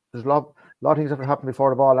there's a lot of things that can happen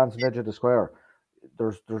before the ball lands on the edge of the square.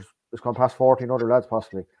 It's gone past 14 other lads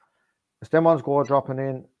possibly. It's them ones goal dropping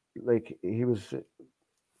in, he was,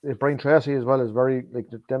 Brian Tracy as well is very,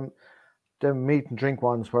 them meat and drink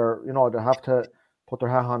ones where, they have to put their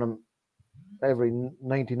hat on him every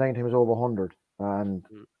 99 times over 100, and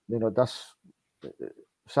that's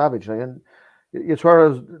savage. And it's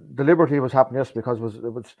whereas deliberately was happening yesterday because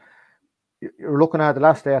it was you're looking at the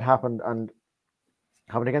last day it happened and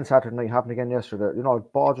happened again Saturday night, happened again yesterday. You know,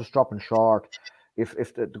 ball just dropping short.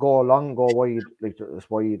 If the go long, go wide, like it's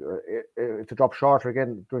wide. If they drop shorter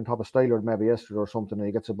again during top of Styler maybe yesterday or something, and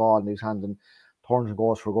he gets a ball in his hand and turns and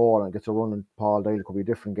goes for goal and gets a run and Paul Dale, could be a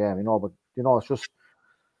different game, you know. But you know, it's just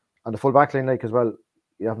and the full back line like as well.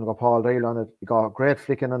 You haven't got Paul Dale on it. You got a great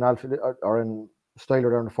flicking on Alfred or in Styler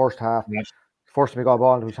there in the first half. Yes. First time he got a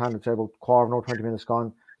ball into his hand, it's about quarter, 20 minutes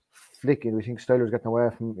gone. Flicking, we think Styler's getting away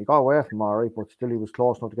from him. He got away from him, all right, but still he was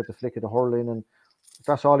close enough to get the flick of the hurling, and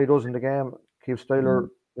that's all he does in the game. Keeps Styler,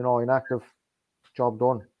 you know, inactive. Job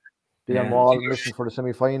done. Dion Wall missing for the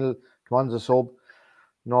semi-final. Come on as a sub.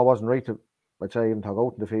 You know, it wasn't right to, I'd say, even talk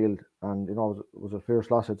out in the field, and you know, it was a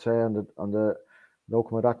fierce loss, I'd say, on the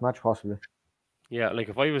outcome of that match possibly. Yeah, like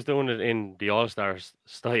if I was doing it in the All-Stars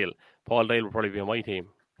style, Paul Dale would probably be on my team,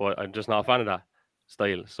 but I'm just not a fan of that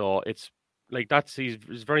style. So it's like he's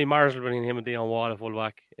very marginal between him and Dion Wall at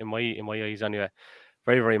fullback in my eyes anyway.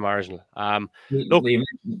 Very, very marginal. Look,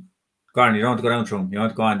 go on, you don't want to go down through him. You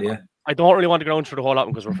want to go on, do you? I don't really want to go down through the whole lot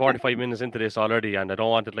because we're 45 minutes into this already, and I don't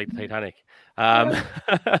want it like the Titanic.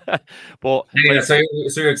 But anyway, so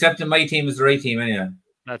you're accepting my team as the right team, anyway.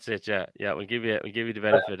 That's it. Yeah. We'll give you the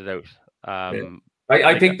benefit of the doubt.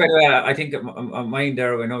 I think, by the way, I think mine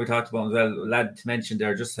there. I know we talked about him as well. Lad mentioned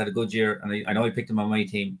there just had a good year, and I know I picked him on my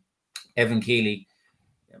team. Evan Keeley.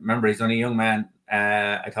 Remember, he's only a young man.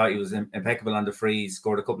 I thought he was impeccable on the frees.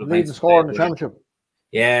 Scored a couple of leading scorer in the championship.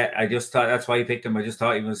 Yeah, I just thought that's why I picked him. I just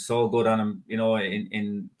thought he was so good on him, you know,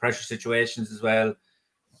 in pressure situations as well.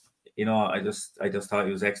 You know, I just thought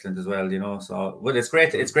he was excellent as well, you know. So, well, it's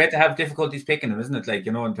great. It's great to have difficulties picking him, isn't it? Like,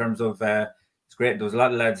 you know, in terms of it's great. There was a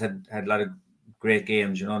lot of lads had a lot of great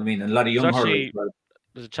games, you know what I mean, and a lot of young hurlers as well.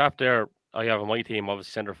 There's a chap there I have on my team,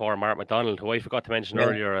 obviously centre forward, Mark McDonald, who I forgot to mention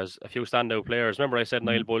earlier as a few standout players. Remember I said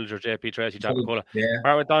Niall Bulger, JP Tracy, Jack McCullough.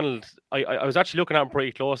 Mark McDonald, I was actually looking at him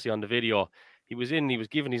pretty closely on the video. He was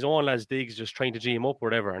giving his own lads digs, just trying to G him up or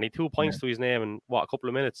whatever, and he 2 points to his name in a couple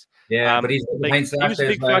of minutes. Yeah, but he was a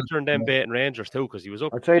big factor in them baiting Rangers too, because he was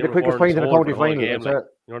up. I'd say the quickest point in the county final. Game, like,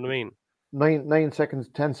 you know what I mean? 9 seconds,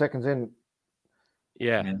 10 seconds in.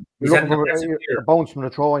 Yeah. You're looking for a bounce from the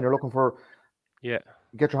throw, and you're looking for get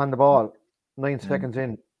your hand the ball. 9 seconds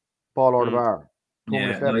in, ball over the bar. 2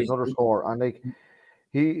 minutes left, another score, and like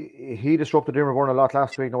he disrupted Dimmerburn a lot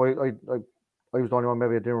last week. No, I was the only one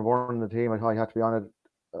maybe at Dimmerburn in the team. I thought he had to be on it.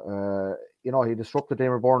 You know, he disrupted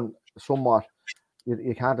Dimmerburn somewhat.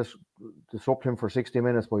 You can't disrupt him for 60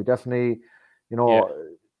 minutes, but he definitely, you know,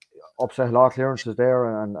 upset a lot of clearances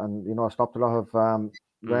there, and you know, stopped a lot of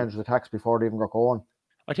Rangers attacks before they even got going.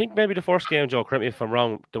 I think maybe the first game, Joe, correct me if I'm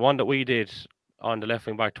wrong, the one that we did on the left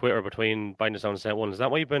wing back Twitter between Binders and St. One, that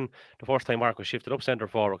might have been the first time Mark was shifted up centre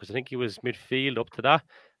forward, because I think he was midfield up to that.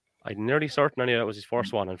 I'm nearly certain that was his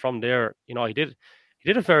first one, and from there, you know, he did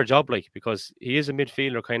a fair job, like, because he is a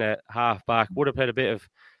midfielder, kind of half back. Would have played a bit of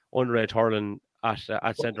underage hurling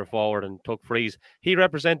at centre forward and took frees. He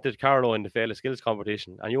represented Carlow in the Failed Skills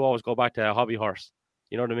competition, and you always go back to a hobby horse.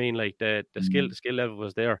 You know what I mean? Like the skill level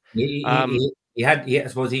was there. I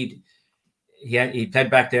suppose he played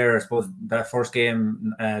back there. I suppose that first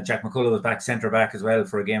game, Jack McCullough was back centre back as well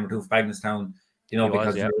for a game or two for Bagnallstown. You know,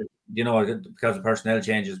 because of personnel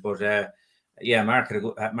changes. But Mark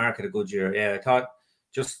had a good year. Yeah,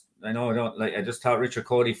 I just thought Richard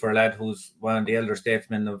Cody, for a lad who's one of the elder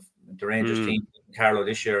statesmen of the Rangers team in Carlow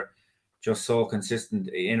this year, just so consistent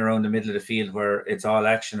in around the middle of the field where it's all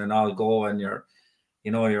action and all go, and you're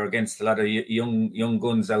against a lot of young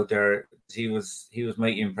guns out there. He was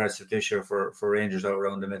mighty impressive this year for Rangers out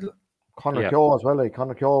around the middle. Conor Keogh as well. Like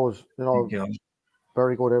Conor Keogh was, you know,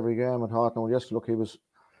 very good every game. I thought, no, yes, look, he was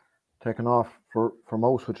taken off for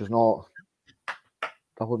most, which is not.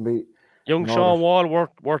 That wouldn't be. Young Sean Wall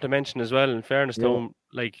worth a mention as well. In fairness to him,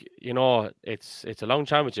 like, you know, it's a long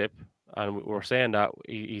championship, and we're saying that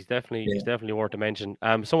he's definitely worth a mention.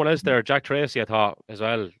 Someone else there, Jack Tracy, I thought as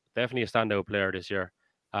well, definitely a standout player this year.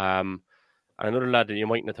 And another lad that you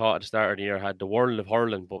mightn't have thought at the start of the year had the world of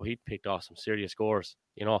hurling, but he picked off some serious scores,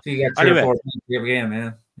 you know. Anyway, every game,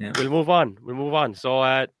 yeah. We'll move on.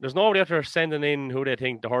 So there's nobody after sending in who they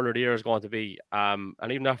think the hurler of the year is going to be. And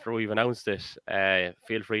even after we've announced it,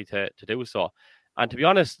 feel free to do so. And to be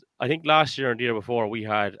honest, I think last year and the year before we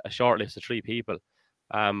had a short list of 3 people.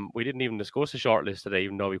 We didn't even discuss a short list today,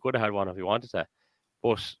 even though we could have had one if we wanted to.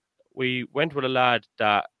 But we went with a lad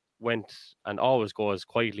that went and always goes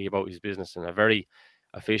quietly about his business in a very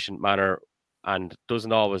efficient manner, and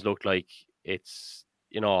doesn't always look like it's,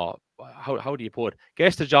 you know, how do you put it?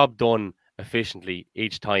 Gets the job done efficiently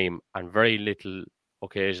each time, and very little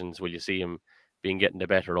occasions will you see him getting the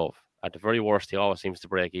better of. At the very worst, he always seems to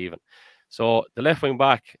break even. So the left wing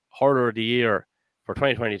back hurler of the year for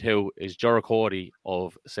 2022 is Jor Cody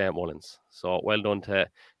of St. Mullins. So well done to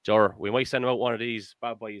Jor. We might send him out one of these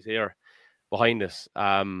bad boys here behind us.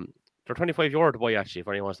 They're €25 to buy, actually, if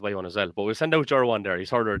anyone wants to buy one as well. But we'll send out Jor one there. He's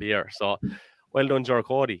hurler of the year. So well done, Jor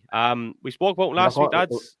Cody. We spoke about last week,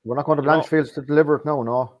 lads. We're not going to Blanchfields to deliver it now,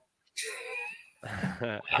 no.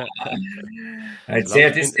 I'd say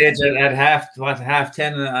at this stage at half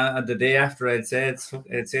 10 the day after, I'd say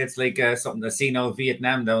it's like something to see now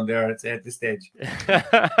Vietnam down there. I'd say at this stage.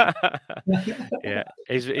 Yeah,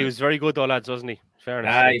 he was very good though, lads, wasn't he?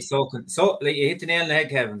 Fairness. He's so like you hit the nail on the head,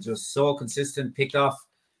 Kevin. Just so consistent. Picked off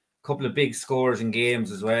a couple of big scores in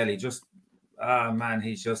games as well. He just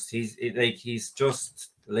he's just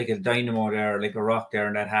like a dynamo there, like a rock there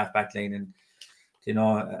in that half back line, and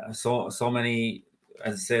so many,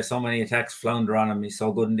 as I say, so many attacks flounder on him. He's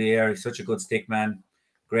so good in the air. He's such a good stick man.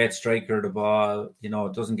 Great striker of the ball.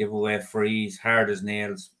 Doesn't give away frees. Hard as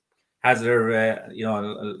nails. Has a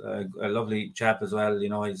lovely chap as well.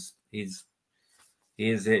 He's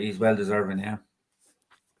well deserving. Yeah.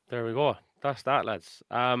 There we go. That's that, lads.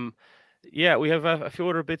 Yeah, we have a few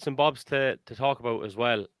other bits and bobs to talk about as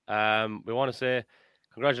well. We want to say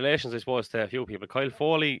congratulations, I suppose, to a few people. Kyle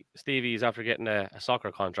Foley, Stevie, is after getting a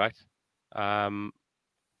soccer contract.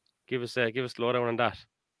 Give us the lowdown on that.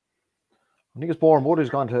 I think it's Bourne Wood he's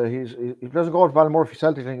gone to. He doesn't go to Balmurphy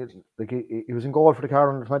Celtic. I think like he was in goal for the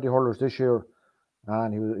Carr under 20 hurlers this year,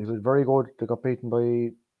 and he was very good. They got beaten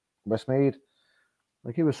by Westmeath.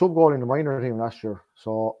 Like he was sub goal in the minor team last year.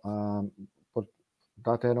 So, but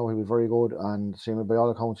that day he was very good, and seemingly by all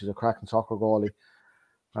accounts he's a cracking soccer goalie.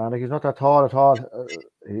 And like he's not that tall at all.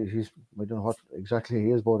 He's I don't know what exactly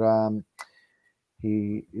he is, but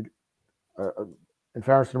in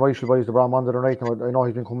fairness to the Michael boys, the Brom Monday night. Now, I know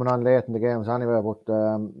he's been coming on late in the games anyway, but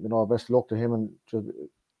best of luck to him. And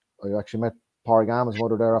I actually met Parry Gammon's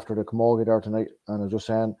mother there after the camogie there tonight, and I was just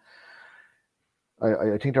saying,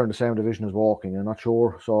 I think they're in the same division as Walking. I'm not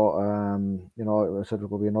sure, so I said there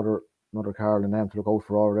will be another Carl and them to look out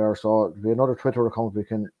for over there. So there'll be another Twitter account we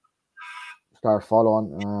can start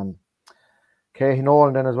following. Katie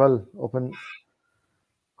Nolan then as well up in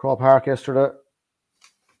Crow Park yesterday.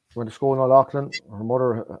 Went to school in O'Loughlin. Her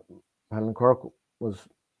mother, Helen Kirk, was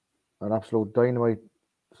an absolute dynamite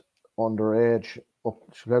underage. She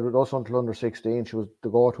played with us until under 16. She was the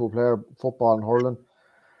go-to player, football and hurling.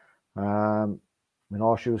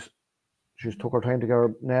 She took her time to get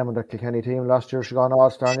her name on the Kilkenny team last year. She got an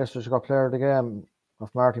All-Star, and yesterday she got player of the game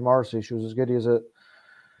of Marty Morrissey. She was as giddy as a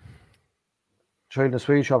child in a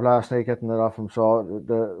sweet shop last night getting it off him. So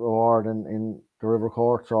the award in the River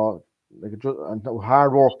Court. So and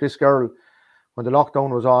hard work. This girl, when the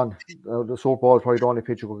lockdown was on, the soap ball was probably the only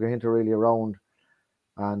pitch you could get into really around.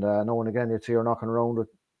 And now and again, you'd see her knocking around with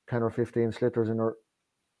 10 or 15 slitters in her.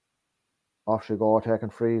 Off she go, taking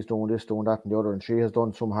frees, doing this, doing that, and the other. And she has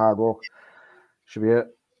done some hard work. She'll be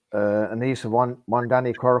a niece of one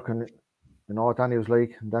Danny Kirk, and you know what Danny was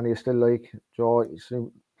like. And Danny is still like Joe. You see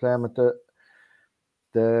him playing with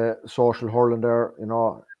the social hurling there,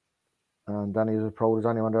 and Danny is as proud as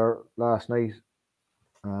anyone there last night.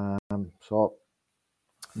 So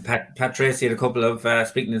Pat Tracy had a couple of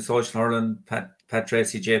speaking of social hurling. Pat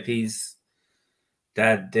Tracy, JP's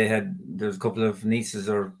dad. There's a couple of nieces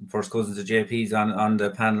or first cousins of JP's on the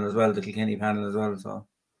panel as well, the Kilkenny panel as well. So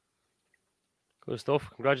good stuff.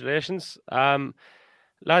 Congratulations,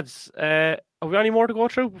 lads. Have we any more to go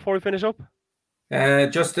through before we finish up?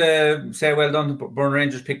 Just say well done. Burn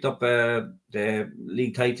Rangers picked up the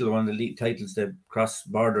league title, one of the league titles, the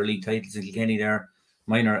cross-border league titles in Kilkenny there,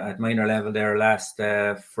 minor level there last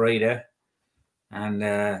Friday, and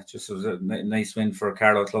just was a nice win for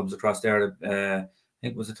Carlow clubs across there. I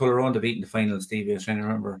think it was a Tullaroan to beat in the final, Stevie. I was trying to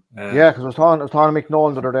remember. Yeah, because I was talking to Mick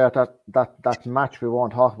Nolan the other day at that match we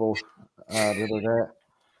won't talk about the other day.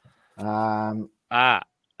 No, I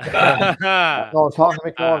was talking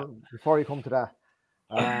to Mick Nolan before you come to that.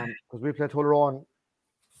 Because we played Tullaroan,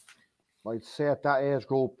 I'd say at that age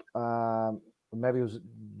group, maybe it was a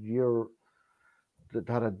year that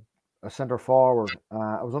had a centre forward.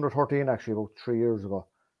 I was under 13 actually about 3 years ago,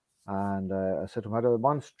 and I said to him, I had a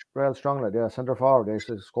monster real strong lad, centre forward. They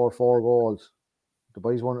said scored 4 goals. The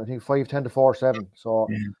boys won, I think 5-10 to 4-7. So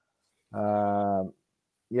and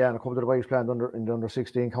a couple of the boys playing in the under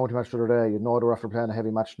 16 county match the other day. You'd know they were after playing a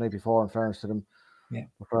heavy match the night before, in fairness to them. Yeah.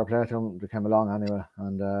 Fair play to them, they came along anyway,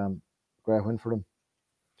 and great win for them.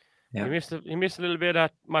 Yeah. You missed a little bit of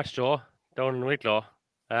that match, Joe, down in Wicklow.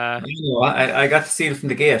 I got to see it from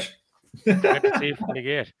the gate. Get to see it from the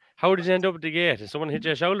gate. How did you end up at the gate? Did someone hit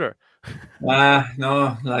your shoulder? No,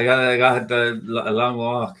 I got a long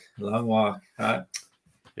walk.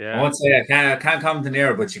 Yeah. I won't say I can't comment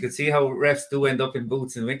near, but you could see how refs do end up in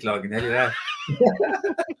boots and Wicklow. I can tell you that.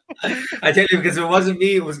 I tell you, because it wasn't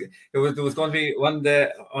me. It was going to be one of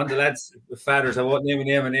the lads' fathers. I won't name a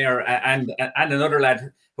name in air, and another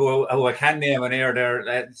lad who I can name in air there.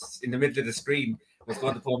 That's in the middle of the screen. Was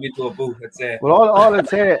going to pull me into a boot. I'd say. Well, all I'd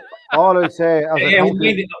say, as I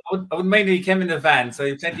wouldn't mind if he came in the van, so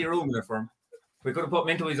he had plenty of room in it for him. We could have put him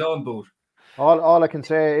into his own boot. All I can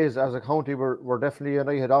say is, as a county, we're definitely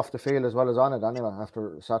united off the field as well as on it. Anyway,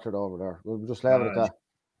 after Saturday over there, we'll just leave it at that.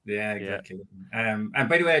 Yeah, exactly. Yeah. And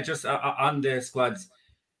by the way, just on the squads,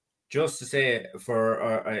 just to say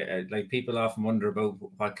for like people often wonder about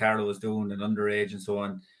what Carlow was doing and underage and so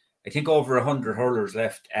on. I think over 100 hurlers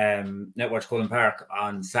left Netwatch Cullen Park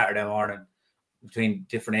on Saturday morning between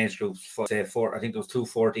different age groups. I think there was 2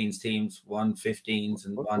 14s teams, 1 15s,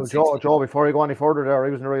 and 1 16s. Joe, before you go any further there,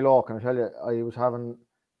 he was in a real low. Can I tell you, I was having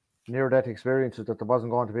near-death experiences that there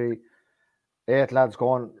wasn't going to be 8 lads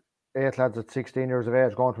at 16 years of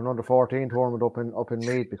age going to an under 14 tournament up in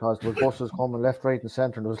Meath, because there was buses coming left, right, and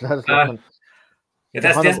centre, and there was lads looking. Yeah,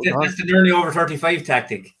 that's the nearly over 35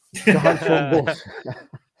 tactic. But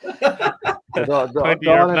it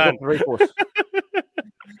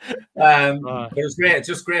was great. It's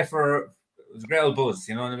just great it was a great old buzz,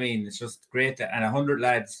 you know what I mean? It's just great and 100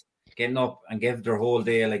 lads getting up and give their whole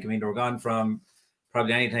day. Like, I mean, they were gone from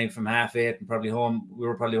probably any time from 8:30 and probably home. We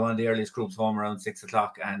were probably one of the earliest groups home around 6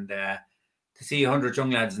 o'clock, and to see 100 young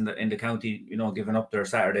lads in the county, you know, giving up their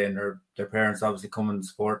Saturday, and their parents obviously coming and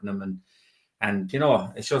supporting them, and you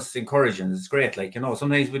know, it's just encouraging. It's great. Like, you know,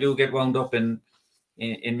 sometimes we do get wound up in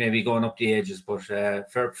maybe going up the ages, but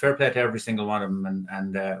fair play to every single one of them,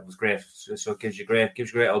 and it was great. So it gives you great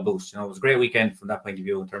old boost. You know, it was a great weekend from that point of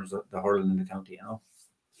view in terms of the hurling in the county. You know.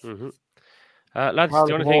 Mm-hmm. Lads,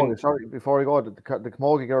 the only thing. Sorry, before we go, the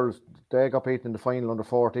Camogie girls, they got beaten in the final under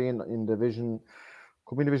 14 in Division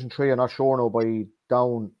 3. I'm not sure now, by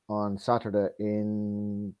Down on Saturday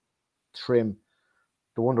in Trim.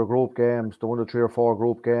 They won their group games. They won the 3 or 4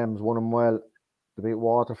 group games. Won them well. They beat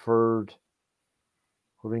Waterford.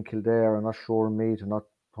 Who in Kildare? I'm not sure in Meath. I'm not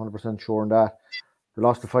 100% sure on that. They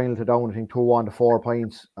lost the final to Down, I think 2-1 to 4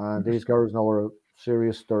 points. And these girls now are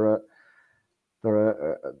serious. They're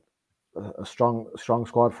a strong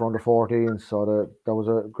squad for under 14, so that was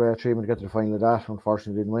a great achievement to get to the final of that.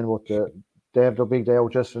 Unfortunately, didn't win, but they have their big day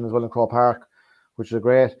out yesterday as well in Croke Park, which is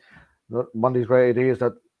one of these great ideas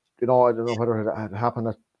that, you know, I don't know whether it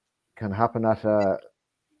can happen at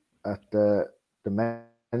the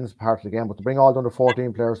men's part of the game, but to bring all the under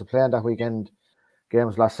 14 players to play in that weekend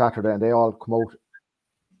games last Saturday, and they all come out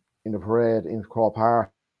in the parade in Croke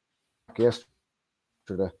Park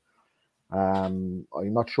yesterday. I'm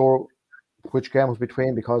not sure which game was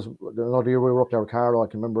between, because another year we were up there with Carlow, I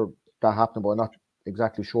can remember that happening, but I'm not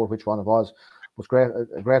exactly sure which one it was. It was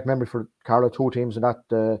a great memory for Carlow. 2 teams in that,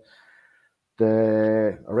 the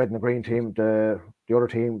red and the green team, the other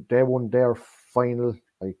team, they won their final.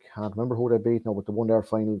 I can't remember who they beat now, but they won their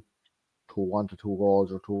final 2-1 to 2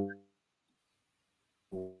 goals or 2.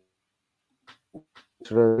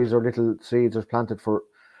 So these are little seeds are planted for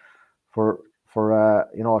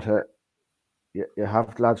you know, to you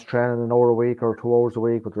have lads training an hour a week or 2 hours a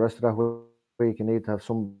week, but the rest of that week you need to have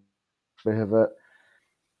some bit of a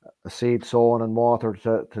seed sown and water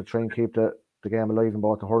to try and keep the game alive in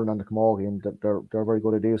both the hurling and the camogie, and they're very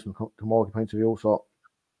good ideas from camogie points of view. So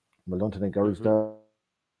well done to the girls there.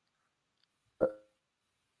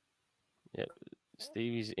 Yeah,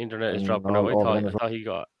 Stevie's internet is dropping out. I thought he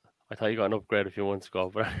got an upgrade a few months ago,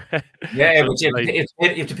 but yeah, but you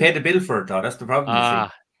have to pay the bill for it, though. That's the problem.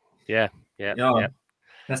 Yeah.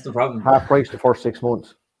 That's the problem. Half price the first 6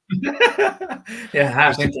 months. Yeah,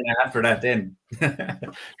 half internet after that. Then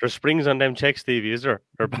there's springs on them checks, Stevie. Is there?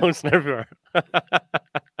 They're bouncing everywhere.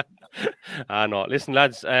 No, listen,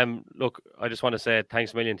 lads. Look, I just want to say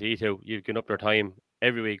thanks a million to you two. You've given up your time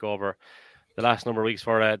every week over the last number of weeks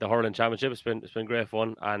for the hurling championship. It's been great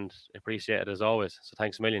fun and appreciate it as always. So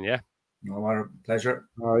thanks a million. Yeah. No, what a pleasure.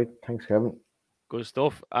 All right, thanks, Kevin. Good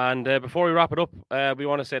stuff. And before we wrap it up, we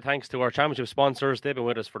want to say thanks to our championship sponsors. They've been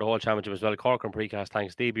with us for the whole championship as well. Cork and Precast,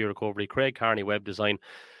 thanks. DB Recovery, Craig Carney Web Design,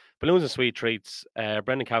 Balloons and Sweet Treats,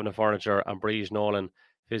 Brendan Cabinet Furniture, and Breeze Nolan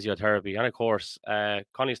Physiotherapy. And of course,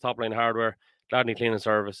 Connie's Top Line Hardware, Gladney Cleaning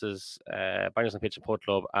Services, Bangerstown Pitch and Putt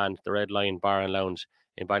Club, and the Red Lion Bar and Lounge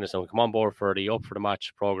in Bangerstown. Come on board for the Up for the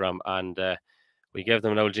Match programme, and we gave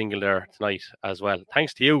them an old jingle there tonight as well.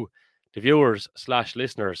 Thanks to you, the viewers /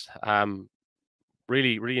 listeners.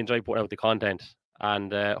 really enjoyed putting out the content,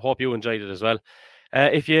 and hope you enjoyed it as well.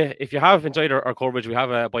 If you have enjoyed our coverage, we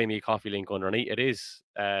have a Buy Me a Coffee link underneath. It is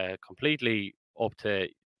completely up to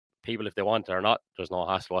people if they want it or not. There's no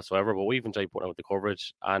hassle whatsoever, but we've enjoyed putting out the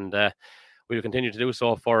coverage, and we'll continue to do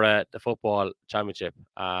so for the football championship.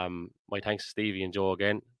 My thanks to Stevie and Joe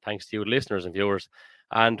again. Thanks to you, listeners and viewers.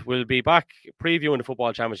 And we'll be back previewing the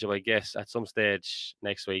football championship, I guess, at some stage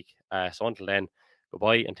next week. So until then,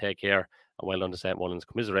 goodbye and take care. And well done to St. Mullins.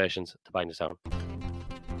 Commiserations to Binders Town.